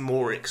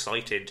more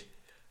excited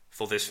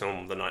for this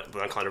film than I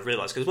kind of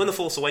realised, because when The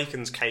Force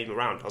Awakens came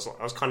around,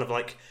 I was kind of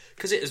like,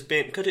 could it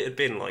have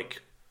been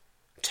like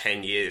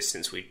 10 years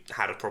since we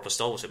had a proper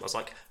Star Wars film? I was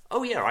like,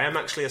 oh yeah, I am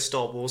actually a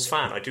Star Wars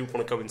fan. I do want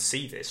to go and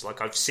see this. Like,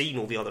 I've seen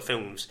all the other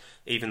films,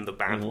 even the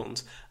bad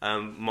ones,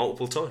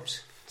 multiple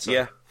times. So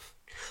yeah,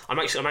 I'm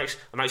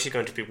actually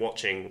going to be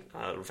watching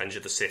Revenge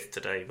of the Sith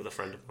today with a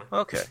friend of mine.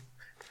 Okay.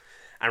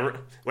 And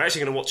we're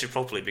actually going to watch it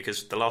properly,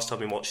 because the last time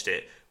we watched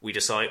it, we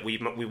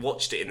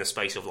watched it in the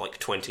space of like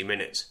 20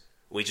 minutes.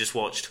 We just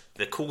watched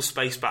the cool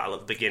space battle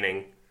at the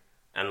beginning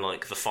and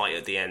like the fight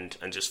at the end,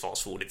 and just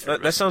fast forwarded through.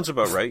 That sounds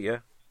about right. Yeah.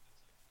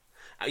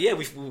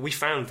 We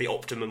found the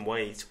optimum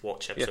way to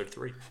watch episode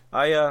 3.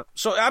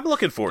 So I'm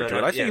looking forward to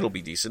it. I think it'll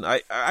be decent.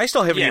 I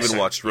still haven't even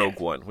watched Rogue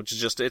One, which is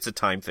just, it's a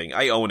time thing.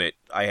 I own it.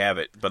 I have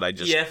it, but I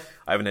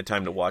haven't had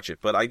time to watch it.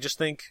 But I just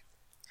think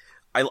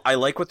I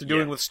like what they're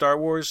doing with Star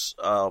Wars.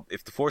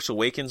 If The Force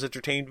Awakens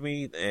entertained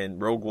me, and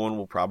Rogue One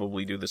will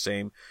probably do the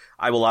same,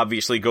 I will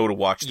obviously go to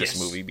watch this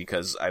movie,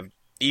 because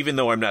even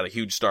though I'm not a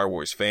huge Star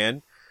Wars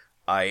fan,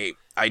 I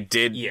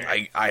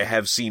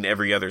have seen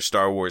every other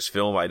Star Wars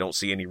film. I don't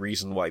see any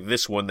reason why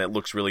this one that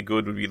looks really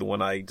good would be the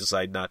one I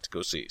decide not to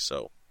go see.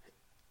 So,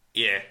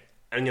 yeah,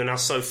 and you're now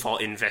so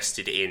far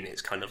invested in,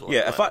 it's kind of like,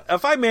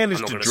 if I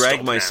manage to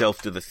drag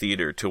myself to the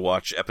theater to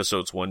watch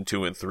episodes 1,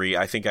 2, and 3,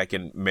 I think I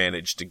can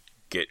manage to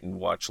get and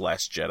watch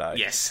Last Jedi.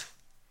 Yes,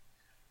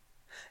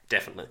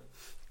 definitely.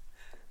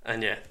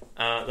 And yeah,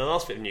 the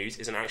last bit of news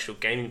is an actual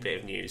gaming bit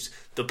of news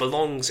that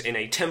belongs in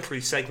a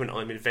temporary segment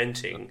I'm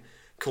inventing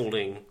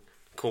called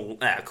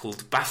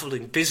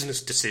Baffling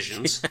Business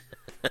Decisions,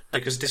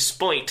 because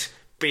despite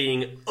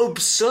being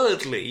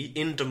absurdly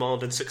in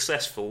demand and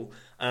successful,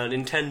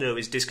 Nintendo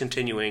is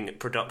discontinuing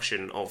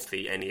production of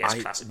the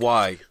NES Classic.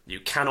 Why? You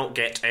cannot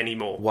get any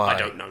more. Why? I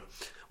don't know.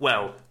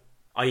 Well,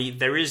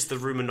 there is the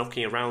rumour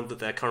knocking around that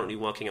they're currently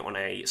working on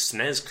a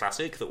SNES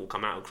Classic that will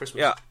come out at Christmas.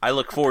 Yeah, I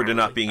look forward to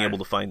not being able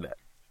to find that.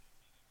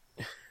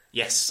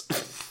 Yes.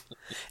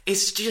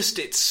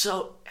 it's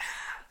so...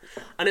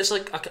 And it's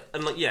like,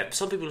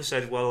 some people have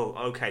said, well,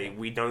 okay,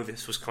 we know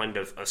this was kind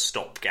of a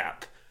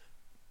stopgap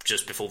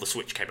just before the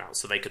Switch came out,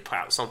 so they could put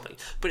out something.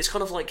 But it's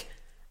kind of like,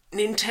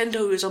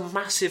 Nintendo is a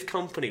massive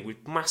company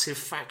with massive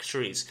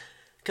factories.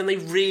 Can they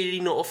really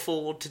not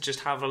afford to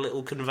just have a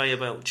little conveyor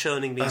belt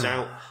churning these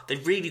out? They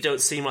really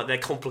don't seem like they're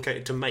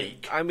complicated to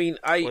make. I mean,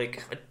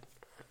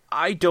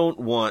 I don't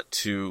want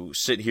to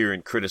sit here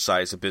and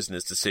criticize a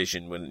business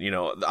decision when,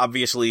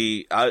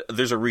 obviously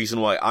there's a reason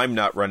why I'm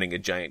not running a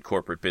giant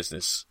corporate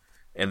business,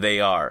 and they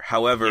are.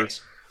 However,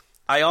 yes.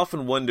 I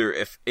often wonder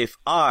if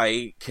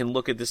I can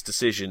look at this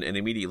decision and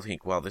immediately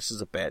think, wow, this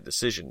is a bad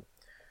decision,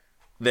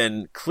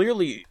 then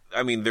clearly,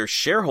 I mean, their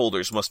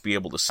shareholders must be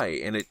able to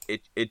say, and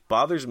it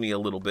bothers me a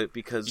little bit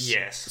because,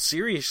 yes.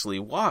 Seriously,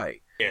 why?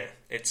 Yeah,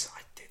 it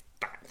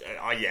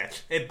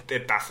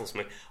baffles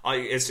me.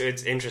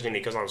 It's interesting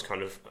because I was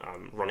kind of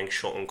running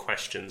short on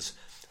questions.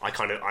 I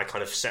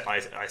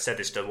said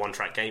this to One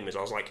Track Gamers.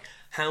 I was like,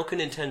 how can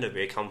Nintendo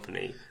be a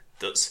company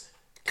that's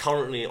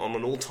currently on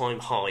an all-time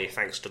high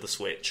thanks to the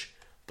Switch,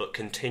 but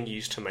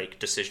continues to make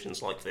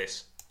decisions like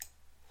this?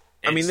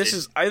 This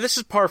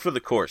is par for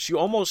the course. You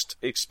almost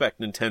expect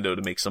Nintendo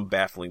to make some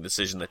baffling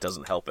decision that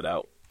doesn't help it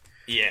out.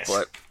 Yes,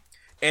 but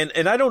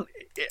and I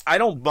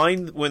don't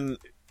mind when.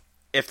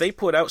 If they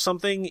put out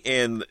something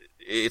and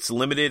it's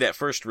limited at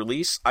first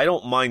release, I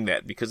don't mind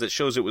that because it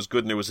shows it was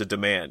good and there was a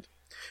demand.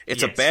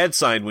 It's a bad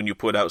sign when you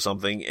put out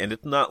something and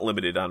it's not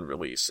limited on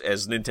release,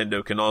 as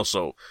Nintendo can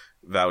also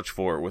vouch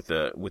for with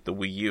the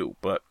Wii U.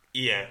 But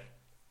yeah,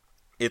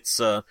 it's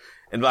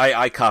and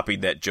I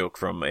copied that joke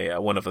from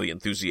one of the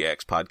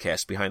Enthusiasts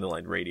podcasts, Behind the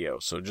Line Radio.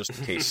 So just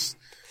in case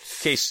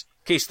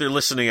they're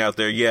listening out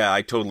there, yeah,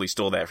 I totally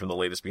stole that from the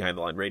latest Behind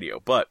the Line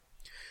Radio, but.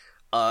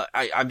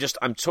 I'm just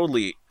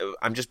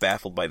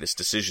baffled by this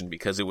decision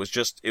because it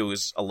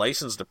was a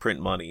license to print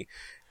money,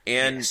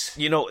 and yes.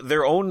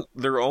 Their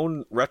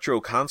own retro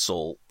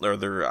console or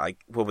their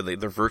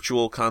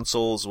virtual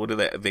consoles, what do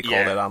they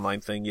call that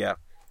online thing? Yeah.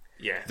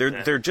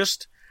 They're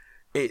just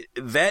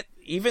that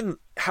even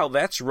how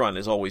that's run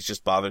has always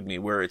just bothered me,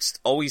 where it's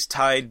always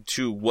tied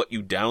to what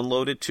you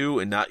downloaded to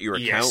and not your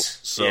account.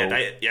 So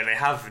they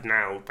have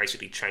now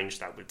basically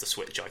changed that with the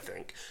Switch, I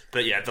think.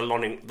 But yeah, the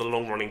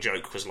long running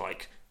joke was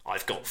like,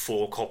 I've got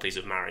 4 copies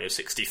of Mario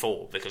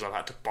 64 because I've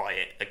had to buy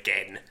it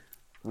again,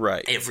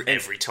 right?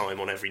 Every time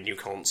on every new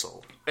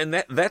console.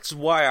 And that's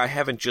why I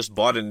haven't just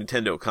bought a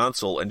Nintendo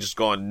console and just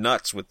gone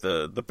nuts with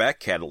the back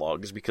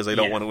catalog, is because I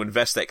don't want to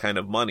invest that kind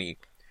of money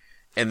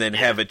and then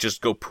have it just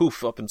go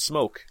poof up in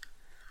smoke.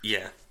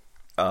 Yeah.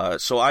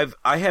 So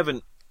I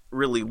haven't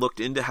really looked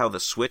into how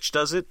the Switch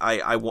does it.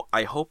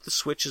 I hope the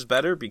Switch is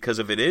better, because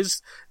if it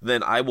is,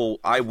 then I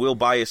will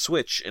buy a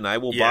Switch and I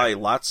will buy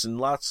lots and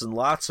lots and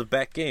lots of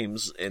back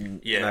games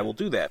and I will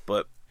do that.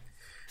 But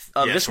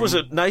this was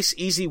a nice,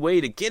 easy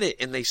way to get it,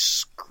 and they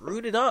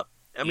screwed it up.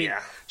 I mean,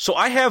 so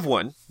I have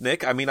one,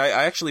 Nick. I mean, I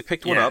actually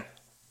picked one up.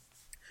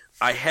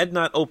 I had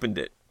not opened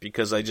it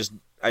because I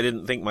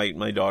didn't think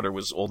my daughter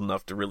was old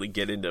enough to really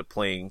get into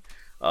playing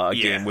a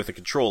game with a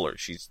controller.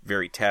 She's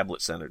very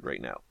tablet centered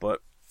right now,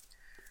 but.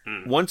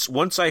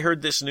 Once I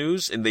heard this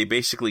news and they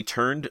basically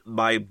turned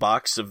my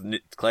box of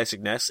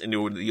Classic NES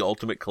into the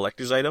ultimate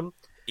collector's item,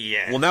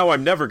 well, now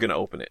I'm never going to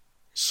open it.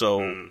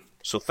 So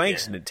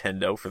thanks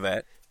Nintendo for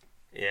that.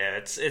 Yeah,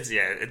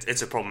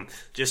 it's a problem.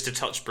 Just to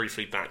touch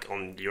briefly back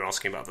on you're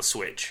asking about the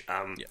Switch.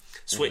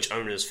 Switch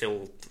owners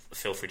feel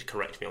free to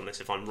correct me on this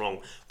if I'm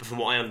wrong, but from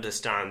what I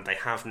understand, they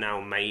have now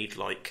made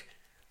like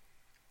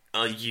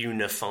a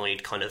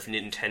unified kind of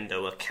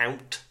Nintendo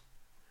account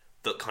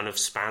that kind of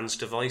spans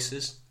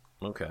devices.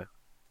 Okay.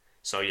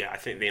 So yeah, I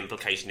think the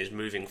implication is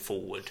moving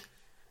forward,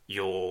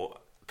 your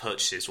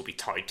purchases will be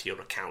tied to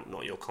your account,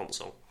 not your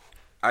console.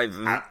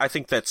 I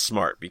think that's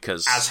smart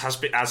because as has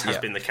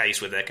been the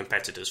case with their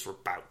competitors for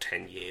about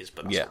 10 years.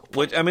 But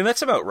that's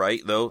that's about right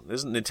though.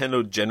 Isn't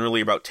Nintendo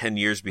generally about 10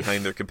 years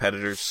behind their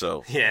competitors?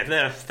 So yeah,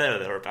 they're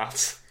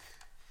thereabouts.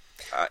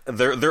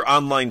 Their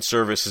online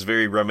service is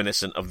very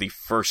reminiscent of the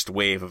first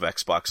wave of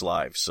Xbox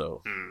Live.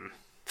 So.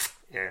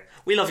 Yeah,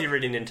 we love you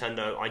really,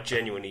 Nintendo. I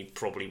genuinely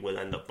probably will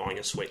end up buying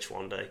a Switch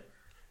one day.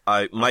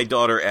 My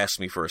daughter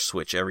asks me for a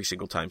Switch every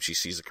single time she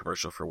sees a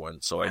commercial for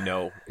one, so I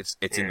know it's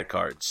in the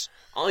cards.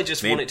 I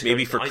just want it to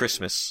maybe for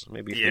Christmas.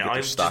 Maybe if they get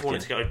their stock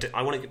in.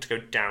 I want it to go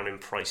down in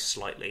price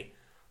slightly.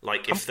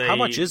 Like how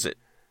much is it?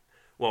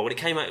 Well, when it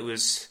came out, it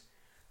was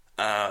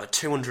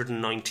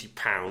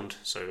 £290,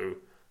 so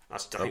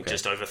that's I think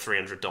just over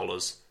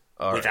 $300.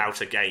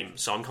 without a game.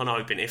 So I'm kind of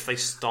hoping if they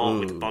start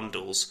with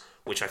bundles,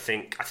 which I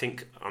think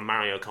a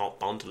Mario Kart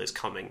bundle is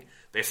coming.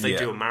 But if they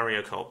do a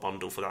Mario Kart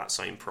bundle for that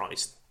same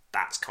price,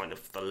 that's kind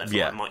of the level.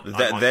 Yeah,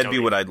 that'd be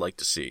what I'd like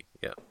to see.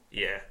 Yeah.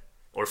 Yeah.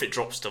 Or if it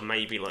drops to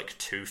maybe like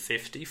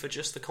 $250 for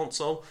just the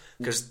console,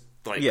 because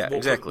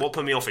what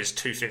put me off is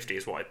 $250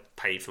 is what I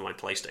paid for my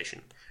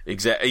PlayStation.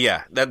 Exactly.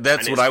 Yeah,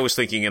 that's what I was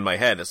thinking in my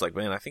head. It's like,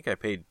 man, I think I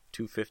paid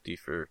 $250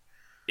 for.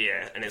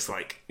 Yeah, and it's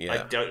like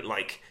I don't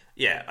like.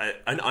 Yeah,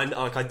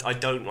 I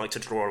don't like to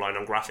draw a line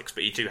on graphics,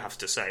 but you do have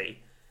to say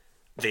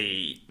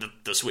the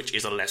Switch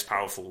is a less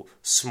powerful,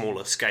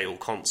 smaller scale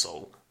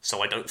console,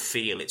 so I don't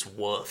feel it's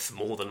worth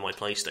more than my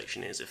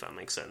PlayStation is, if that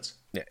makes sense.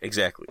 Yeah,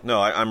 exactly.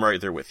 No, I'm right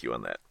there with you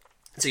on that.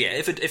 So yeah,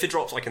 if it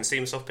drops, I can see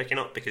myself picking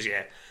up, because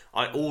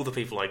all the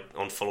people I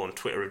follow on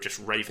Twitter are just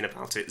raving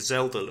about it.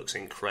 Zelda looks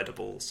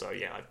incredible, so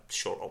yeah, I'm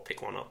sure I'll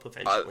pick one up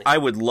eventually. I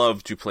would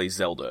love to play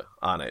Zelda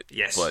on it.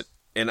 Yes, but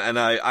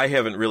I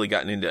haven't really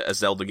gotten into a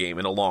Zelda game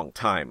in a long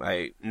time.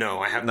 I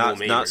have not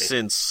really.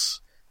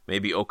 Since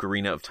maybe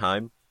Ocarina of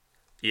Time.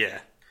 Yeah.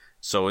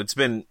 So it's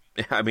been.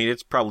 I mean,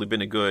 it's probably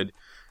been a good.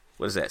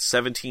 What is that?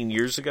 17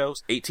 years ago?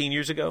 18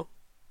 years ago?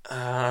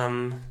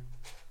 I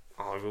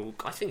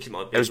think it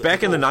might be. It was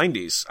back in the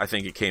 90s, I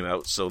think it came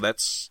out, so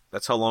that's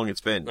how long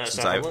it's been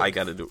since I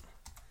got to do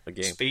a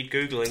game. Speed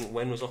Googling,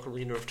 when was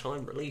Ocarina of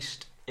Time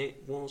released?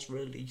 It was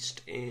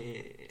released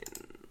in...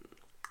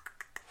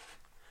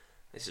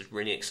 This is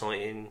really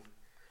exciting.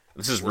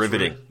 This is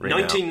riveting.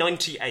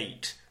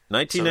 1998.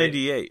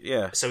 1998,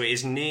 yeah. So it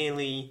is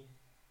nearly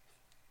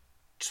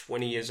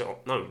 20 years old.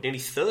 No, nearly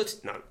 30.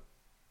 No.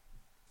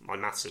 My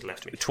maths has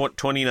left me.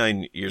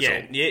 29 years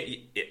old.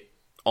 Yeah.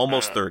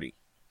 Almost 30.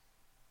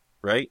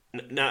 Right?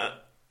 No,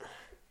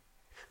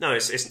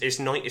 it's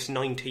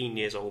 19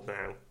 years old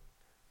now,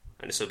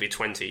 and this will be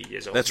 20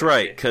 years old. That's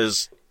right,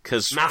 because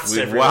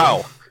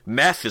wow,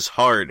 math is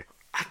hard.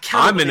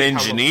 I'm an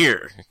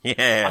engineer.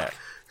 Yeah,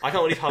 I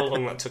can't believe how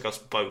long that took us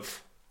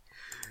both.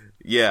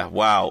 Yeah,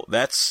 wow,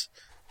 that's.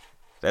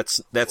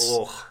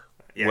 Oh,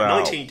 yeah, wow.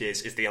 19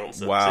 years is the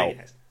answer. Wow, so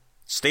yes.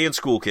 Stay in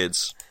school,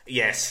 kids.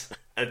 Yes,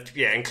 and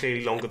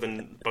clearly longer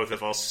than both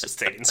of us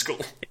stayed in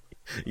school.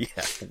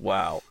 Yeah,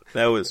 wow.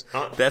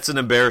 That's an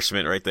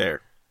embarrassment right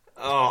there.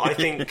 Oh, I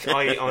think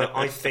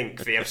I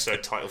think the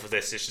episode title for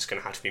this is just going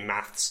to have to be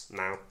Maths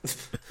now.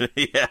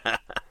 Yeah.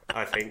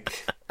 I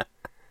think.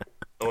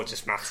 Or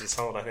just Maths is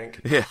hard, I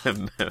think. Yeah.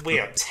 We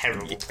are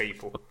terrible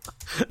people.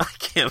 I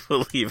can't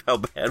believe how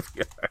bad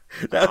we are.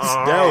 That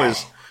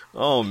was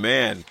oh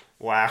man.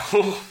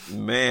 Wow.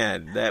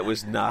 Man, that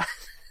was not.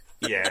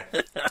 Yeah.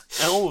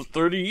 Almost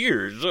 30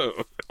 years.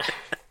 Oh.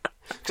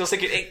 Because I was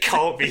thinking, it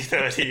can't be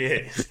 30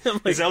 years.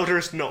 Like, Zelda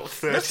is not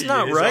 30 years. That's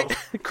not right. Old.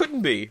 It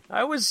couldn't be.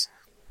 I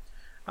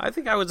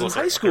think I was in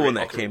high school when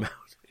that came out.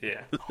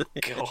 Yeah. Oh,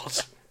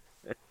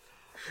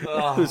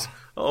 God.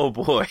 Oh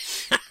boy.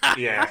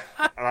 Yeah.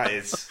 That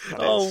is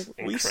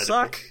we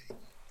suck.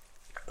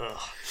 Ugh.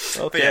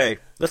 Okay.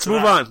 Let's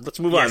move on. Let's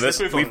move on.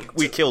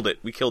 We killed it.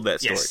 We killed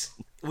that story. Yes,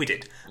 we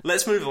did.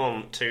 Let's move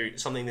on to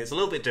something that's a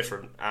little bit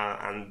different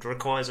and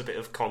requires a bit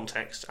of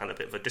context and a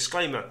bit of a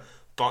disclaimer.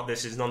 But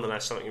this is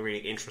nonetheless something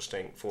really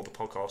interesting for the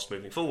podcast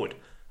moving forward.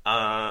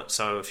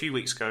 So a few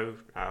weeks ago,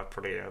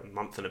 probably a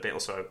month and a bit or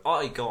so,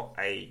 I got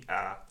an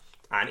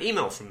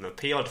email from the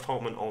PR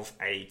department of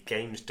a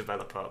games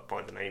developer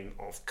by the name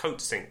of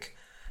CodeSync,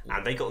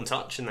 and they got in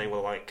touch and they were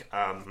like,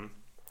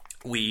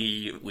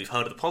 "We've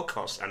heard of the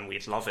podcast and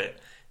we'd love it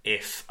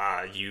if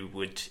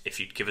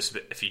you'd give us a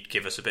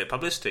bit of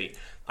publicity."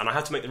 And I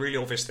had to make the really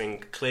obvious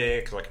thing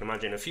clear, because I can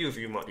imagine a few of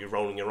you might be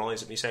rolling your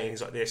eyes at me saying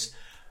things like this.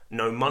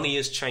 No money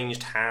has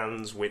changed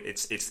hands.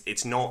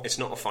 It's not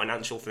a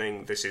financial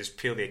thing. This is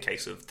purely a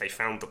case of they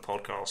found the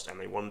podcast and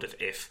they wondered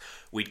if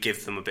we'd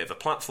give them a bit of a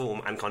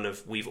platform. And kind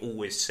of, we've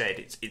always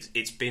said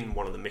it's been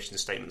one of the mission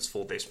statements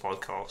for this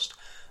podcast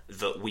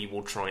that we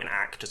will try and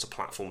act as a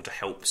platform to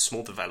help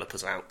small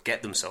developers out,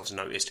 get themselves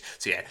noticed.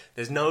 So yeah,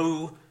 there's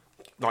no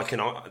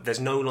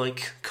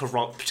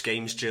corrupt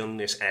games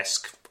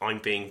journalist-esque I'm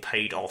being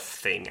paid off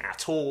thing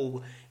at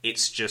all.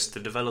 It's just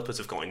the developers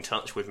have got in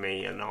touch with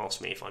me and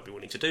asked me if I'd be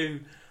willing to do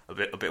a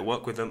bit of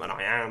work with them, and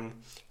I am.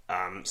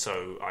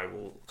 So I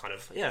will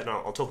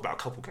I'll talk about a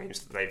couple games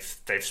that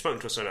they've spoken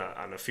to us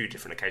on a few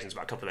different occasions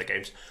about a couple of their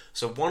games.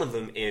 So one of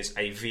them is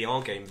a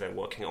VR game they're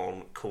working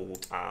on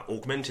called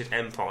Augmented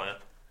Empire,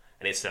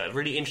 and it's a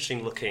really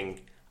interesting looking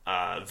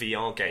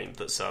VR game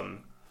that's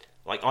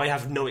I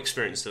have no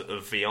experience of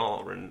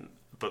VR,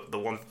 but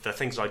the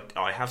things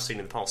I have seen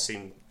in the past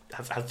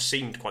have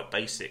seemed quite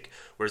basic,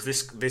 whereas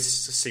this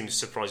seems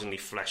surprisingly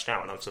fleshed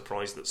out, and I'm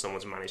surprised that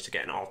someone's managed to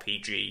get an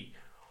RPG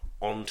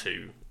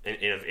onto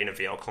in a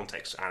VR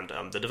context. And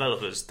the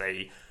developers,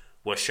 they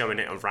were showing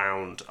it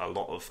around a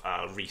lot of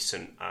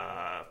recent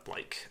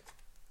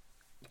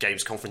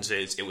games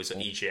conferences. It was at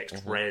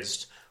EGX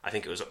Rezzed. I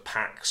think it was at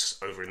PAX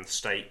over in the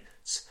States.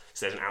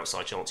 So there's an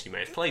outside chance you may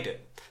have played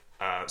it.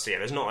 I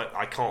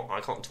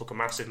can't talk a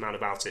massive amount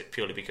about it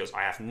purely because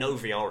I have no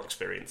VR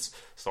experience,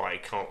 so I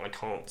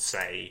can't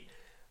say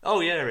Oh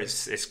yeah,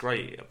 it's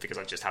great because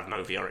I just have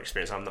no VR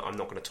experience. I'm not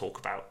going to talk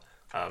about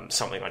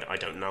something I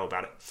don't know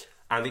about it.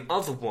 And the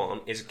other one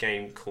is a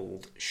game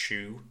called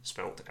Shu,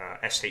 spelled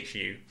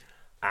SHU,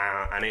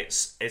 and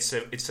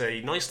it's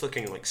a nice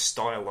looking like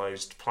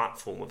stylized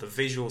platform with the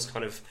visuals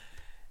kind of,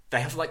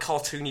 they have like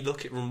cartoony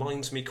look. It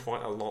reminds me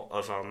quite a lot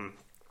of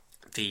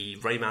the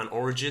Rayman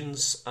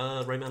Origins,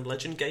 Rayman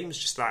Legend games,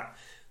 just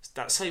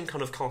that same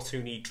kind of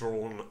cartoony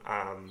drawn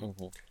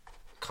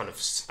kind of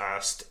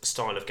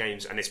style of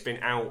games. And it's been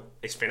out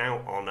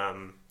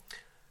on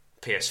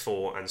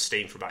PS4 and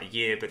Steam for about a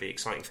year, but the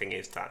exciting thing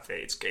is that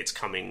it's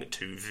coming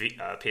to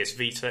PS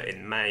Vita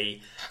in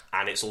May,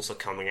 and it's also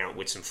coming out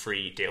with some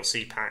free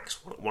DLC packs.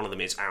 One of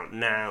them is out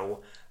now,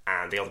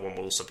 and the other one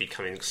will also be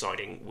coming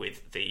exciting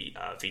with the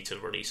Vita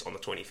release on the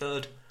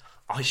 23rd.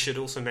 I should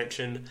also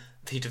mention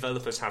the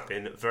developers have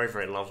been very,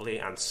 very lovely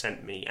and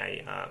sent me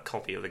a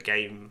copy of the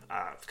game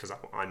because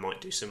I might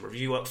do some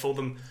review up for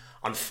them.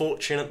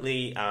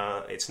 Unfortunately,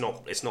 it's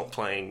not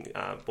playing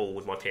ball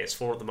with my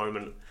PS4 at the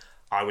moment.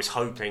 I was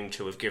hoping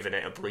to have given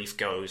it a brief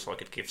go so I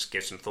could give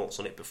some thoughts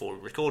on it before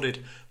we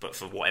recorded, but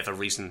for whatever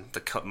reason,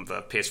 the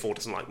PS4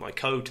 doesn't like my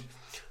code.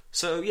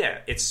 So yeah,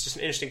 it's just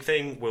an interesting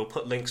thing. We'll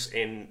put links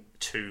in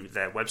to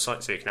their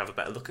website so you can have a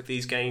better look at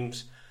these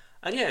games.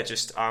 And yeah,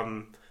 just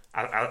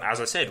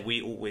as I said,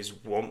 we always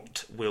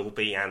will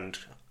be, and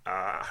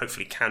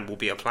hopefully will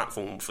be a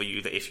platform for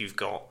you that if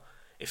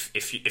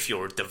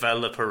you're a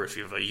developer, if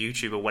you're a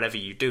YouTuber, whatever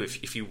you do,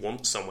 if you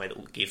want somewhere that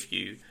will give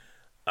you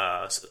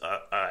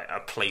a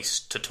place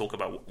to talk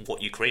about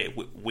what you create,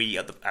 we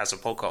as a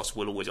podcast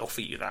will always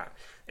offer you that.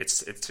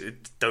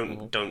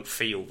 Don't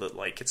feel that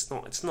like it's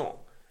not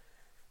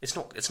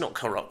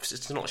corrupt,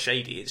 it's not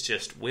shady. It's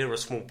just we're a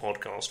small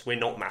podcast, we're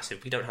not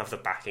massive, we don't have the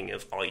backing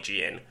of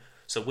IGN,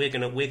 so we're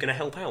gonna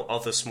help out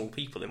other small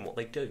people in what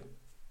they do.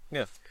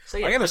 Yeah. So,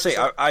 yeah, I gotta say,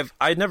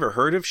 I'd never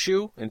heard of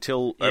Shu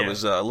until I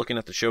was looking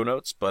at the show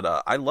notes, but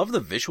I love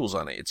the visuals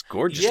on it. It's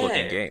gorgeous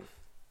looking game.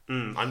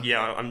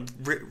 I'm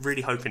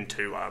really hoping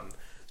to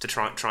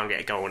try and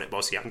get a go on it. But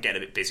obviously, I'm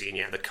getting a bit busy,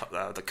 and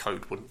the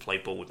code wouldn't play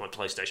ball with my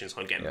PlayStation,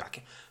 so I'm getting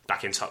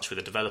back in touch with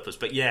the developers.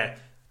 But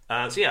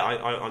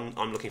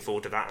I'm looking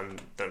forward to that,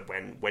 and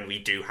when we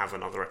do have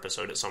another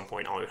episode at some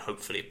point, I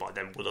hopefully by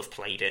then will have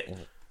played it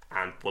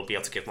and will be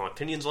able to give my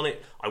opinions on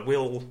it. I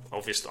will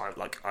obviously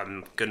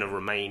I'm gonna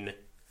remain.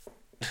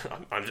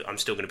 I'm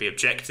still going to be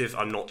objective.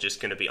 I'm not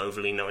just going to be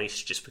overly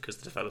nice just because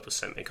the developers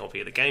sent me a copy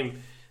of the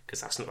game, because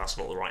that's not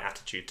the right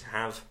attitude to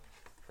have.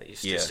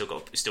 You've still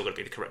got to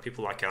be the correct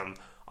people. Like I'm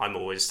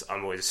always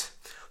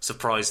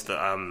surprised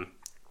that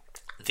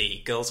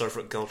the girls over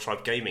at Girl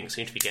Tribe Gaming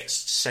seem to be getting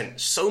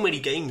sent so many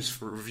games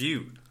for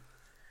review.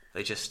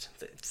 I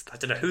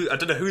don't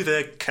know who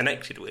they're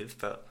connected with,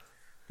 but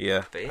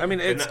yeah. I mean,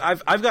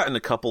 I've gotten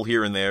a couple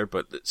here and there,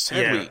 but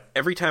sadly,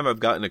 every time I've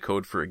gotten a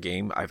code for a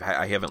game,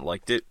 I haven't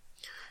liked it.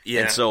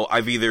 Yeah. And so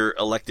I've either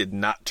elected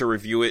not to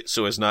review it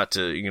so as not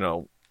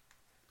to,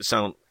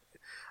 sound...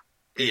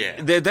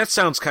 Yeah. That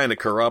sounds kind of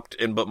corrupt,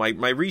 but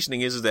my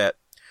reasoning is that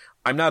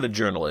I'm not a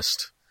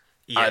journalist.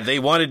 Yeah. They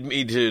wanted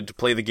me to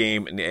play the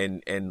game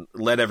and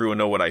let everyone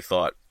know what I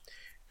thought.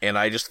 And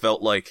I just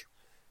felt like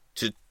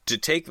to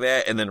take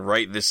that and then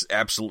write this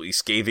absolutely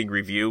scathing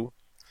review.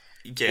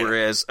 Yeah.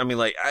 Whereas, I mean,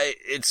 like,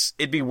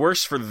 it'd be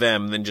worse for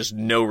them than just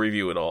no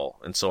review at all.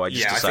 And so I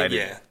just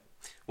decided...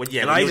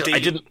 I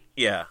didn't...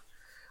 Yeah.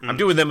 I'm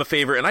doing them a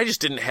favor, and I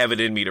just didn't have it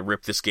in me to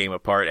rip this game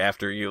apart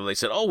after they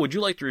said, "Oh, would you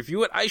like to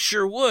review it?" I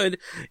sure would.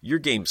 Your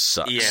game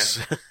sucks.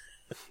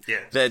 Yeah,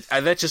 yeah.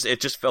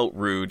 It just felt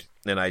rude,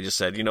 and I just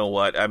said, you know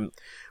what?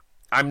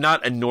 I'm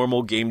not a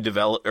normal game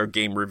developer or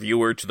game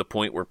reviewer to the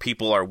point where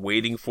people are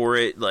waiting for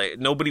it. Like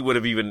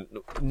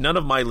none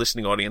of my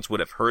listening audience would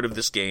have heard of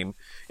this game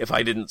if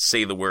I didn't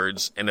say the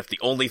words, and if the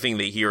only thing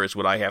they hear is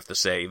what I have to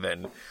say,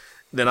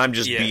 then I'm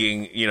just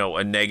being,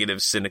 a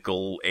negative,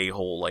 cynical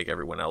a-hole like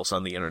everyone else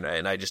on the internet,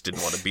 and I just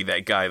didn't want to be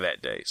that guy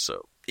that day.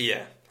 So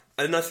yeah,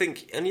 and I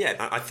think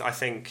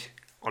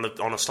on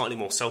a slightly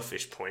more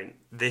selfish point,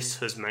 this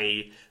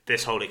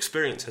whole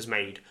experience has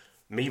made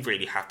me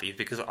really happy,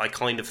 because I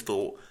kind of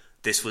thought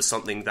this was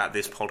something that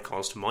this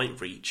podcast might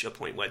reach a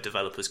point where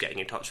developers getting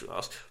in touch with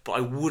us, but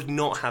I would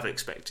not have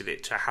expected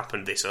it to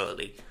happen this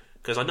early.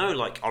 Because I know,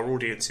 like, our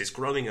audience is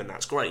growing and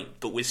that's great,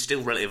 but we're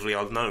still relatively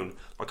unknown.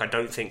 Like, I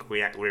don't think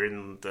we're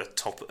in the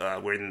top.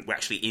 We're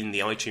actually in the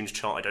iTunes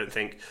chart. I don't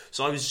think.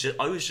 So I was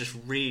just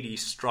really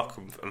struck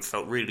and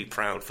felt really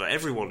proud for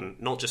everyone,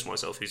 not just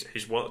myself,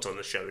 who's worked on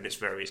the show in its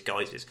various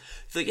guises.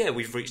 That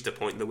we've reached a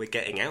point that we're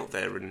getting out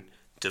there and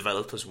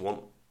developers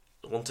want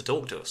to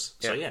talk to us.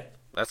 Yeah, so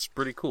that's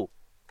pretty cool.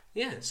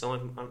 Yeah, so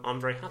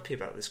I'm very happy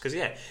about this, because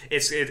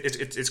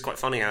it's quite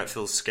funny how it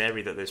feels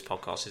scary that this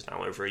podcast is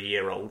now over a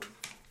year old.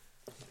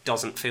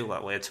 Doesn't feel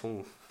that way at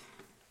all.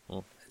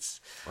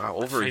 Wow,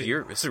 over a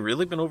year? Has it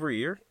really been over a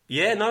year?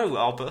 Yeah, no,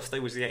 our birthday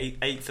was the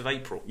 8th of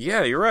April.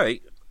 Yeah, you're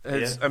right.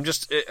 I'm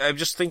just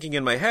thinking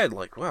in my head,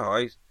 like,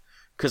 wow,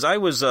 because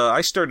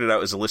I started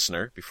out as a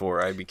listener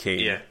before I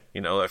became,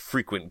 a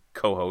frequent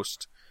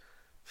co-host.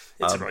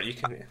 It's alright. You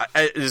can.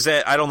 Is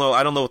that I don't know.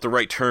 I don't know what the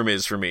right term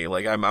is for me.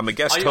 Like I'm a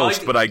guest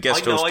host, but I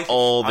guest host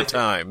all the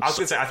time. I was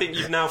going to say, I think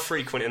you're now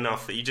frequent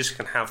enough that you just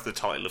can have the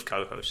title of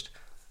co-host.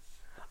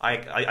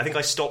 I think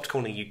I stopped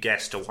calling you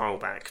guest a while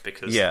back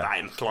because that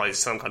implies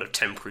some kind of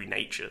temporary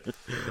nature.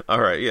 All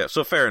right, yeah.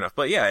 So fair enough,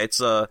 but yeah,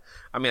 it's I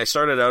mean, I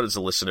started out as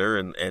a listener,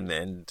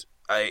 and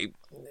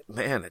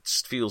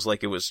it feels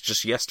like it was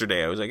just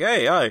yesterday. I was like,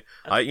 hey,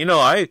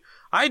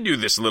 I do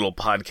this little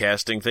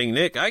podcasting thing,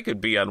 Nick. I could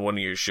be on one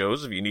of your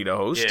shows if you need a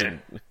host. Yeah.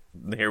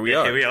 And here we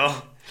are. Here we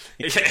are.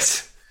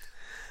 Yes.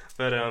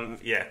 But so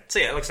yeah,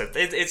 like I said,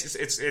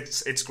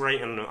 it's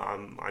great, and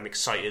I'm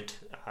excited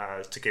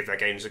to give their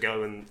games a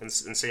go and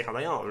see how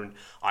they are, and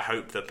I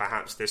hope that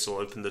perhaps this will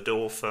open the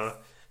door for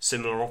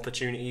similar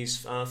opportunities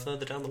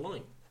further down the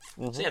line.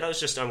 Mm-hmm. So yeah, that was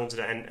just I wanted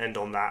to end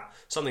on that,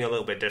 something a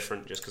little bit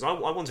different, just because I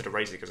wanted to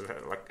raise it because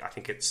I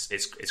think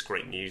it's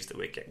great news that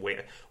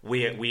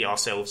we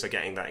ourselves are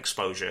getting that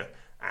exposure,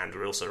 and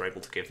we're also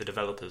able to give the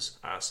developers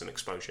some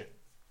exposure.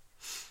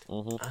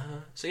 Mm-hmm.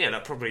 So yeah,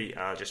 that probably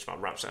just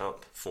about wraps it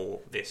up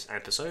for this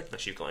episode.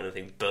 Unless you've got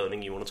anything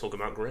burning you want to talk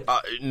about, Greg?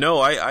 No,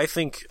 I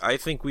think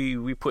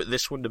we put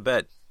this one to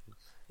bed.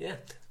 Yeah.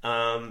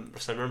 So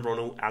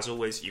remember, as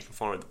always, you can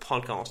follow the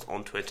podcast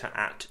on Twitter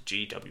at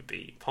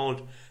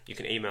GWBpod. You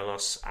can email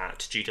us at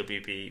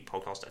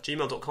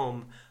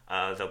gwbpodcast@gmail.com.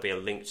 There'll be a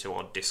link to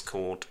our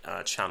Discord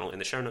channel in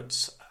the show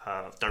notes.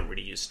 Don't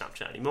really use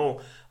Snapchat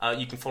anymore.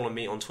 You can follow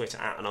me on Twitter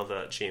at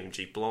another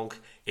GMG blog.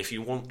 If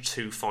you want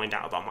to find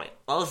out about my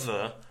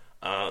other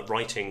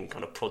writing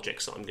kind of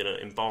projects that I'm going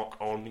to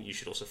embark on, you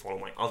should also follow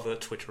my other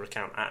Twitter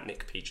account at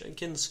Nick P.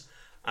 Jenkins.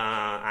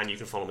 And you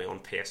can follow me on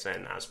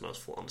PSN as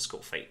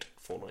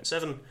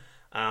Merciful_Fate497.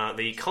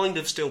 The kind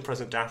of still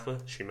present Dapper,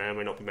 she may or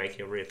may not be making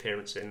a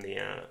reappearance in the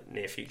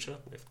near future.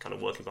 We're kind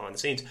of working behind the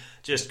scenes.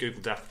 Just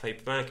Google Dapper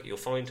Paperback, you'll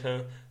find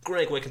her.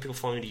 Greg, where can people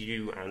find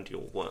you and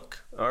your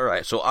work? All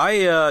right, so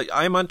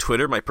I'm on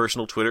Twitter. My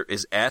personal Twitter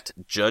is at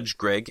Judge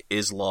Greg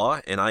Is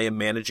Law, and I am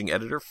managing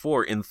editor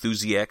for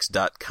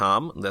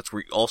Enthusiacs.com. That's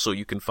where also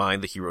you can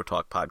find the Hero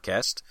Talk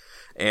podcast.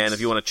 And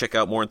if you want to check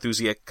out more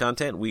Enthusiac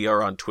content, we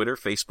are on Twitter,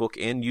 Facebook,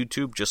 and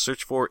YouTube. Just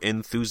search for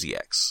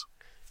Enthusiacs.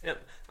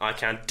 Yep, I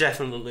can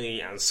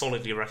definitely and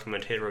solidly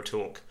recommend Hero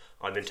Talk.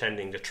 I'm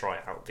intending to try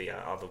out the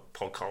other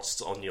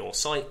podcasts on your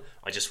site.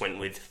 I just went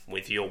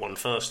with your one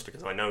first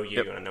because I know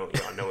you and I know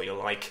what you're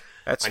like.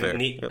 That's fair.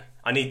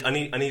 I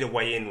need a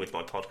way in with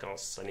my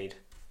podcasts. I need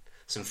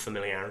some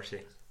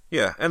familiarity.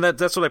 Yeah, and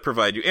that's what I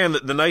provide you. And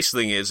the nice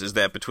thing is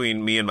that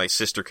between me and my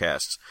sister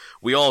casts,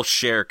 we all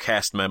share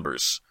cast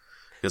members.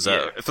 Because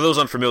for those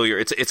unfamiliar,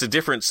 it's a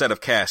different set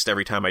of cast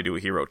every time I do a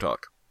Hero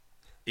Talk.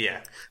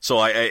 Yeah. So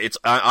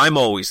I'm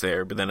always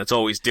there, but then it's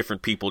always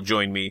different people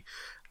join me,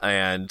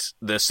 and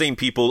the same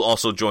people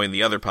also join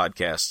the other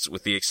podcasts,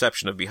 with the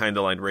exception of Behind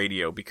the Line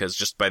Radio, because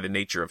just by the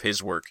nature of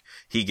his work,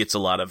 he gets a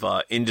lot of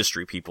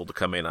industry people to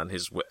come in on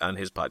his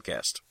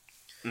podcast.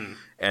 Mm.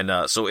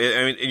 And so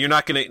I mean, you're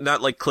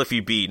not like Cliffy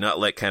B, not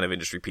like kind of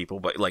industry people,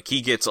 but like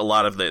he gets a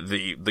lot of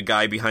the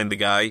guy behind the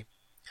guy.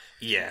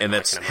 Yeah, and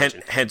that's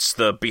hence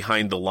the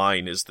Behind the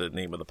Line is the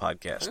name of the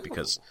podcast,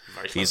 because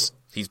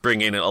he's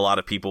bringing in a lot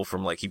of people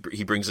from, like,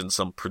 he brings in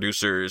some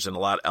producers and a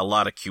lot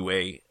of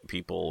QA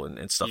people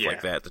and stuff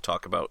like that to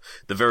talk about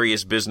the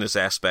various business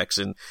aspects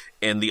and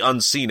the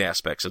unseen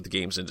aspects of the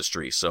games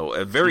industry.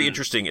 So very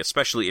interesting,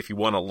 especially if you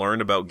want to learn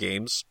about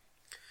games.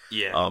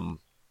 Yeah.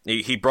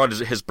 He brought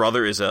his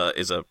brother is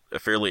a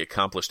fairly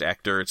accomplished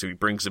actor, and so he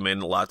brings him in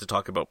a lot to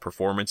talk about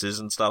performances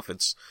and stuff.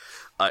 It's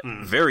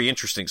very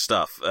interesting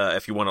stuff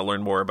if you want to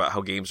learn more about how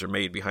games are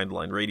made Behind the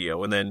Line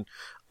Radio. And then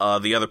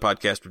the other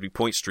podcast would be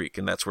Point Streak,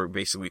 and that's where we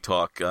basically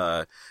talk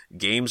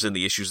games and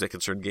the issues that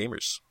concern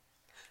gamers.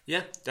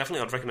 Yeah,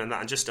 definitely, I'd recommend that.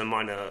 And just a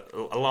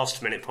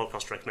last-minute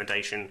podcast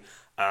recommendation,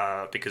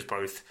 because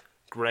both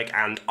Greg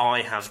and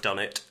I have done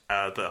it,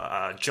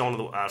 but John,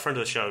 a friend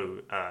of the show,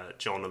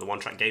 John of the One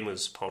Track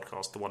Gamers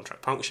podcast, the One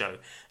Track Punk Show,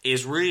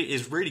 is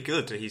really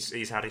good.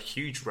 He's had a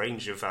huge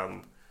range of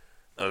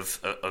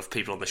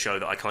people on the show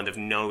that I kind of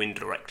know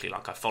indirectly.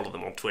 Like, I follow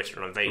them on Twitter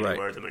and I'm vaguely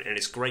aware of them, and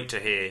it's great to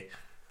hear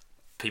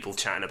people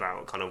chatting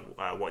about kind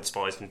of what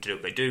inspires them to do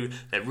what they do.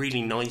 They're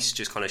really nice,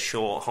 just kind of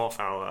short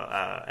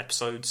half-hour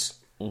episodes.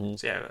 Mm-hmm.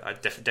 So yeah, I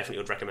definitely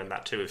would recommend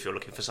that too if you're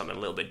looking for something a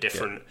little bit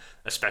different,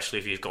 especially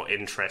if you've got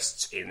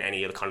interests in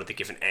any of the kind of the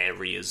given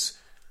areas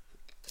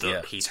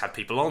that he's had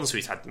people on. So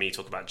he's had me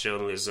talk about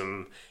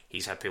journalism.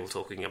 He's had people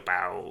talking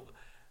about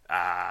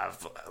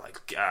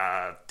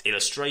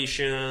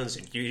illustrations.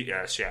 And he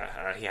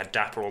had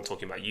Dapper on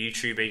talking about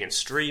YouTubing and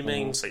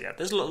streaming. Mm. So yeah,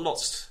 there's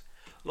lots.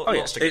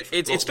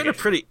 It's been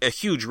a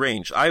huge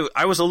range.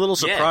 I was a little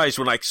surprised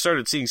when I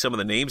started seeing some of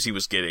the names he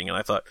was getting, and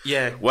I thought,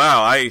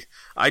 wow,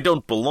 I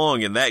don't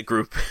belong in that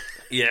group.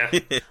 Yeah.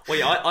 Well,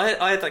 yeah,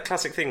 I had that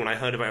classic thing when I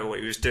heard about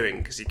what he was doing,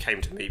 because he came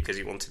to me because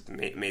he wanted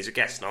me as a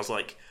guest, and I was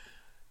like,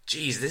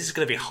 geez, this is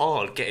going to be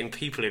hard getting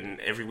people in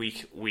every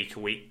week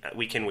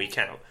in, week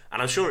out.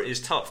 And I'm sure it is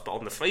tough, but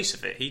on the face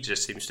of it, he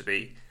just seems to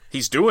be...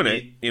 He's doing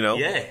it, you know?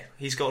 Yeah,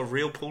 he's got a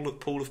real pool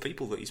of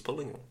people that he's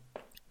pulling on.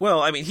 Well,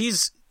 I mean,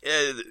 he's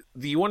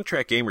the One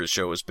Track Gamers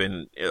show has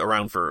been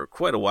around for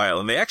quite a while,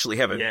 and they actually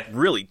have a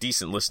really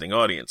decent listening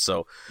audience.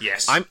 So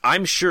yes,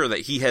 I'm sure that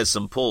he has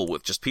some pull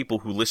with just people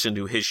who listen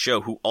to his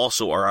show who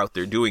also are out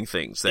there doing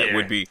things that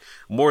would be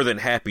more than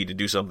happy to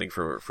do something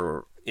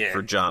for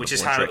John. Which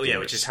is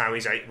how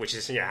he's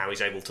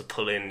able to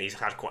pull in. He's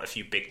had quite a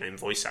few big name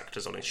voice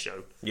actors on his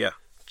show. Yeah,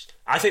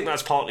 I think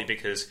that's partly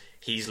because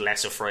he's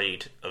less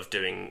afraid of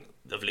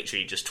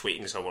literally just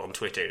tweeting someone on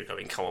Twitter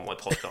going, "Come on my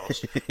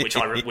podcast,"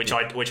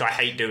 which I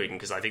hate doing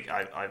because I think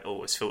I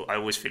always feel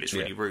it's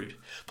really rude.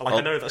 But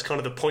I know that's kind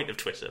of the point of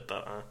Twitter.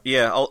 But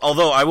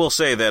although I will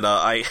say that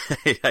I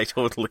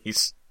totally.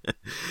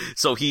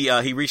 So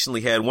he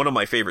recently had one of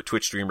my favorite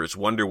Twitch streamers,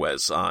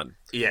 Wonderwez, on.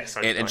 Yes,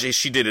 and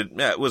she did it.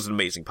 It was an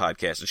amazing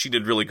podcast, and she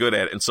did really good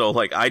at it. And so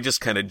like I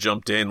just kind of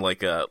jumped in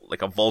like a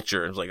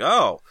vulture and was like,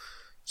 oh.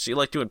 So you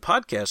like doing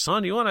podcasts, huh?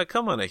 Do you want to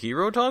come on a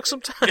Hero Talk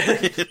sometime?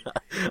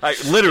 I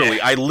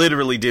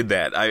literally did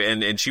that.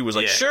 And she was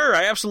like, sure,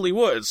 I absolutely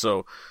would.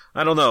 So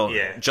I don't know,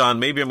 John.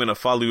 Maybe I'm going to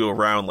follow you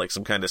around like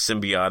some kind of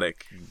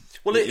symbiotic.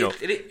 Well,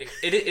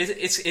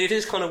 it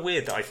is kind of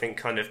weird that I think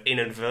kind of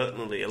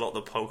inadvertently a lot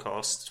of the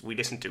podcasts we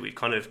listen to,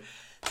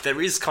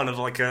 there is kind of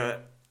like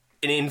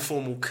an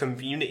informal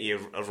community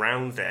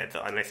around there,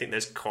 and I think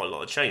there's quite a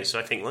lot of change. So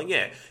I think,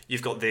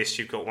 you've got this,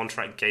 you've got One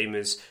Track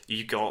Gamers,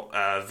 you've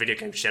got Video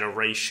Game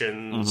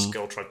Generations,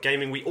 Girl Tribe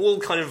Gaming. We all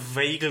kind of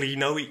vaguely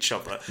know each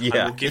other,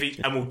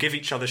 and we'll give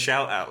each other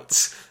shout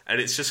outs, and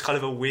it's just kind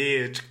of a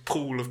weird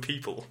pool of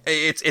people.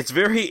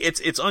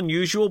 It's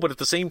unusual, but at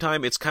the same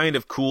time, it's kind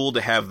of cool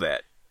to have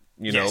that,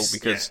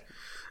 because.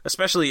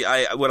 Especially,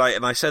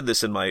 I said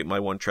this in my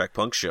One Track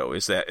Punk show,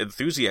 is that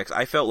Enthusiasts,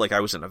 I felt like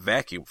I was in a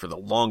vacuum for the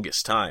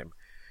longest time.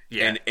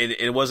 Yeah. And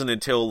it wasn't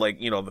until,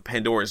 the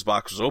Pandora's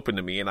box was open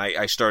to me and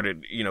I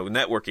started,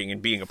 networking and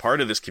being a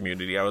part of this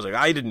community. I was like,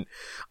 I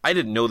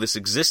didn't know this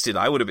existed.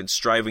 I would have been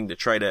striving to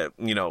try to,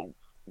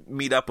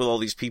 meet up with all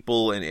these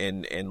people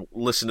and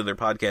listen to their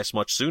podcasts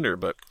much sooner.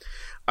 But,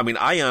 I mean,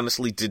 I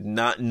honestly did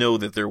not know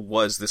that there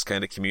was this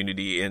kind of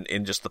community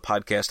in just the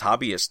podcast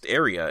hobbyist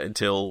area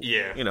until,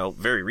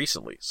 very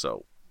recently.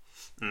 So,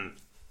 Yeah.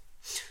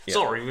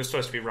 Sorry, we were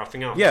supposed to be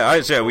wrapping up.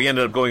 Yeah, we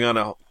ended up going on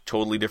a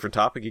totally different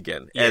topic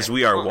again, as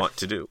we are wont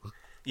to do.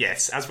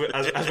 Yes, as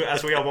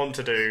we are wont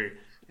to do,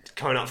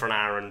 coming up for an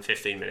hour and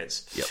 15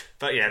 minutes. Yep.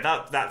 But yeah,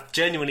 that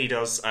genuinely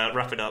does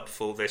wrap it up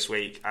for this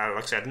week. Like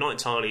I said, not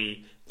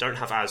entirely. Don't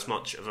have as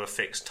much of a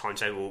fixed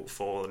timetable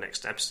for the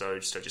next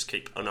episode, so just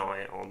keep an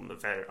eye on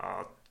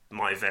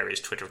my various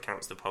Twitter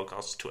accounts, the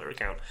podcast's Twitter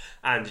account,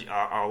 and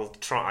I'll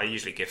try. I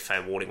usually give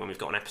fair warning when we've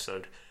got an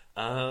episode.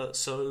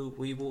 So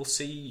we will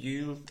see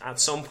you at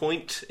some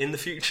point in the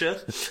future.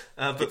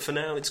 But for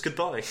now, it's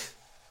goodbye.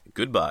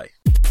 Goodbye.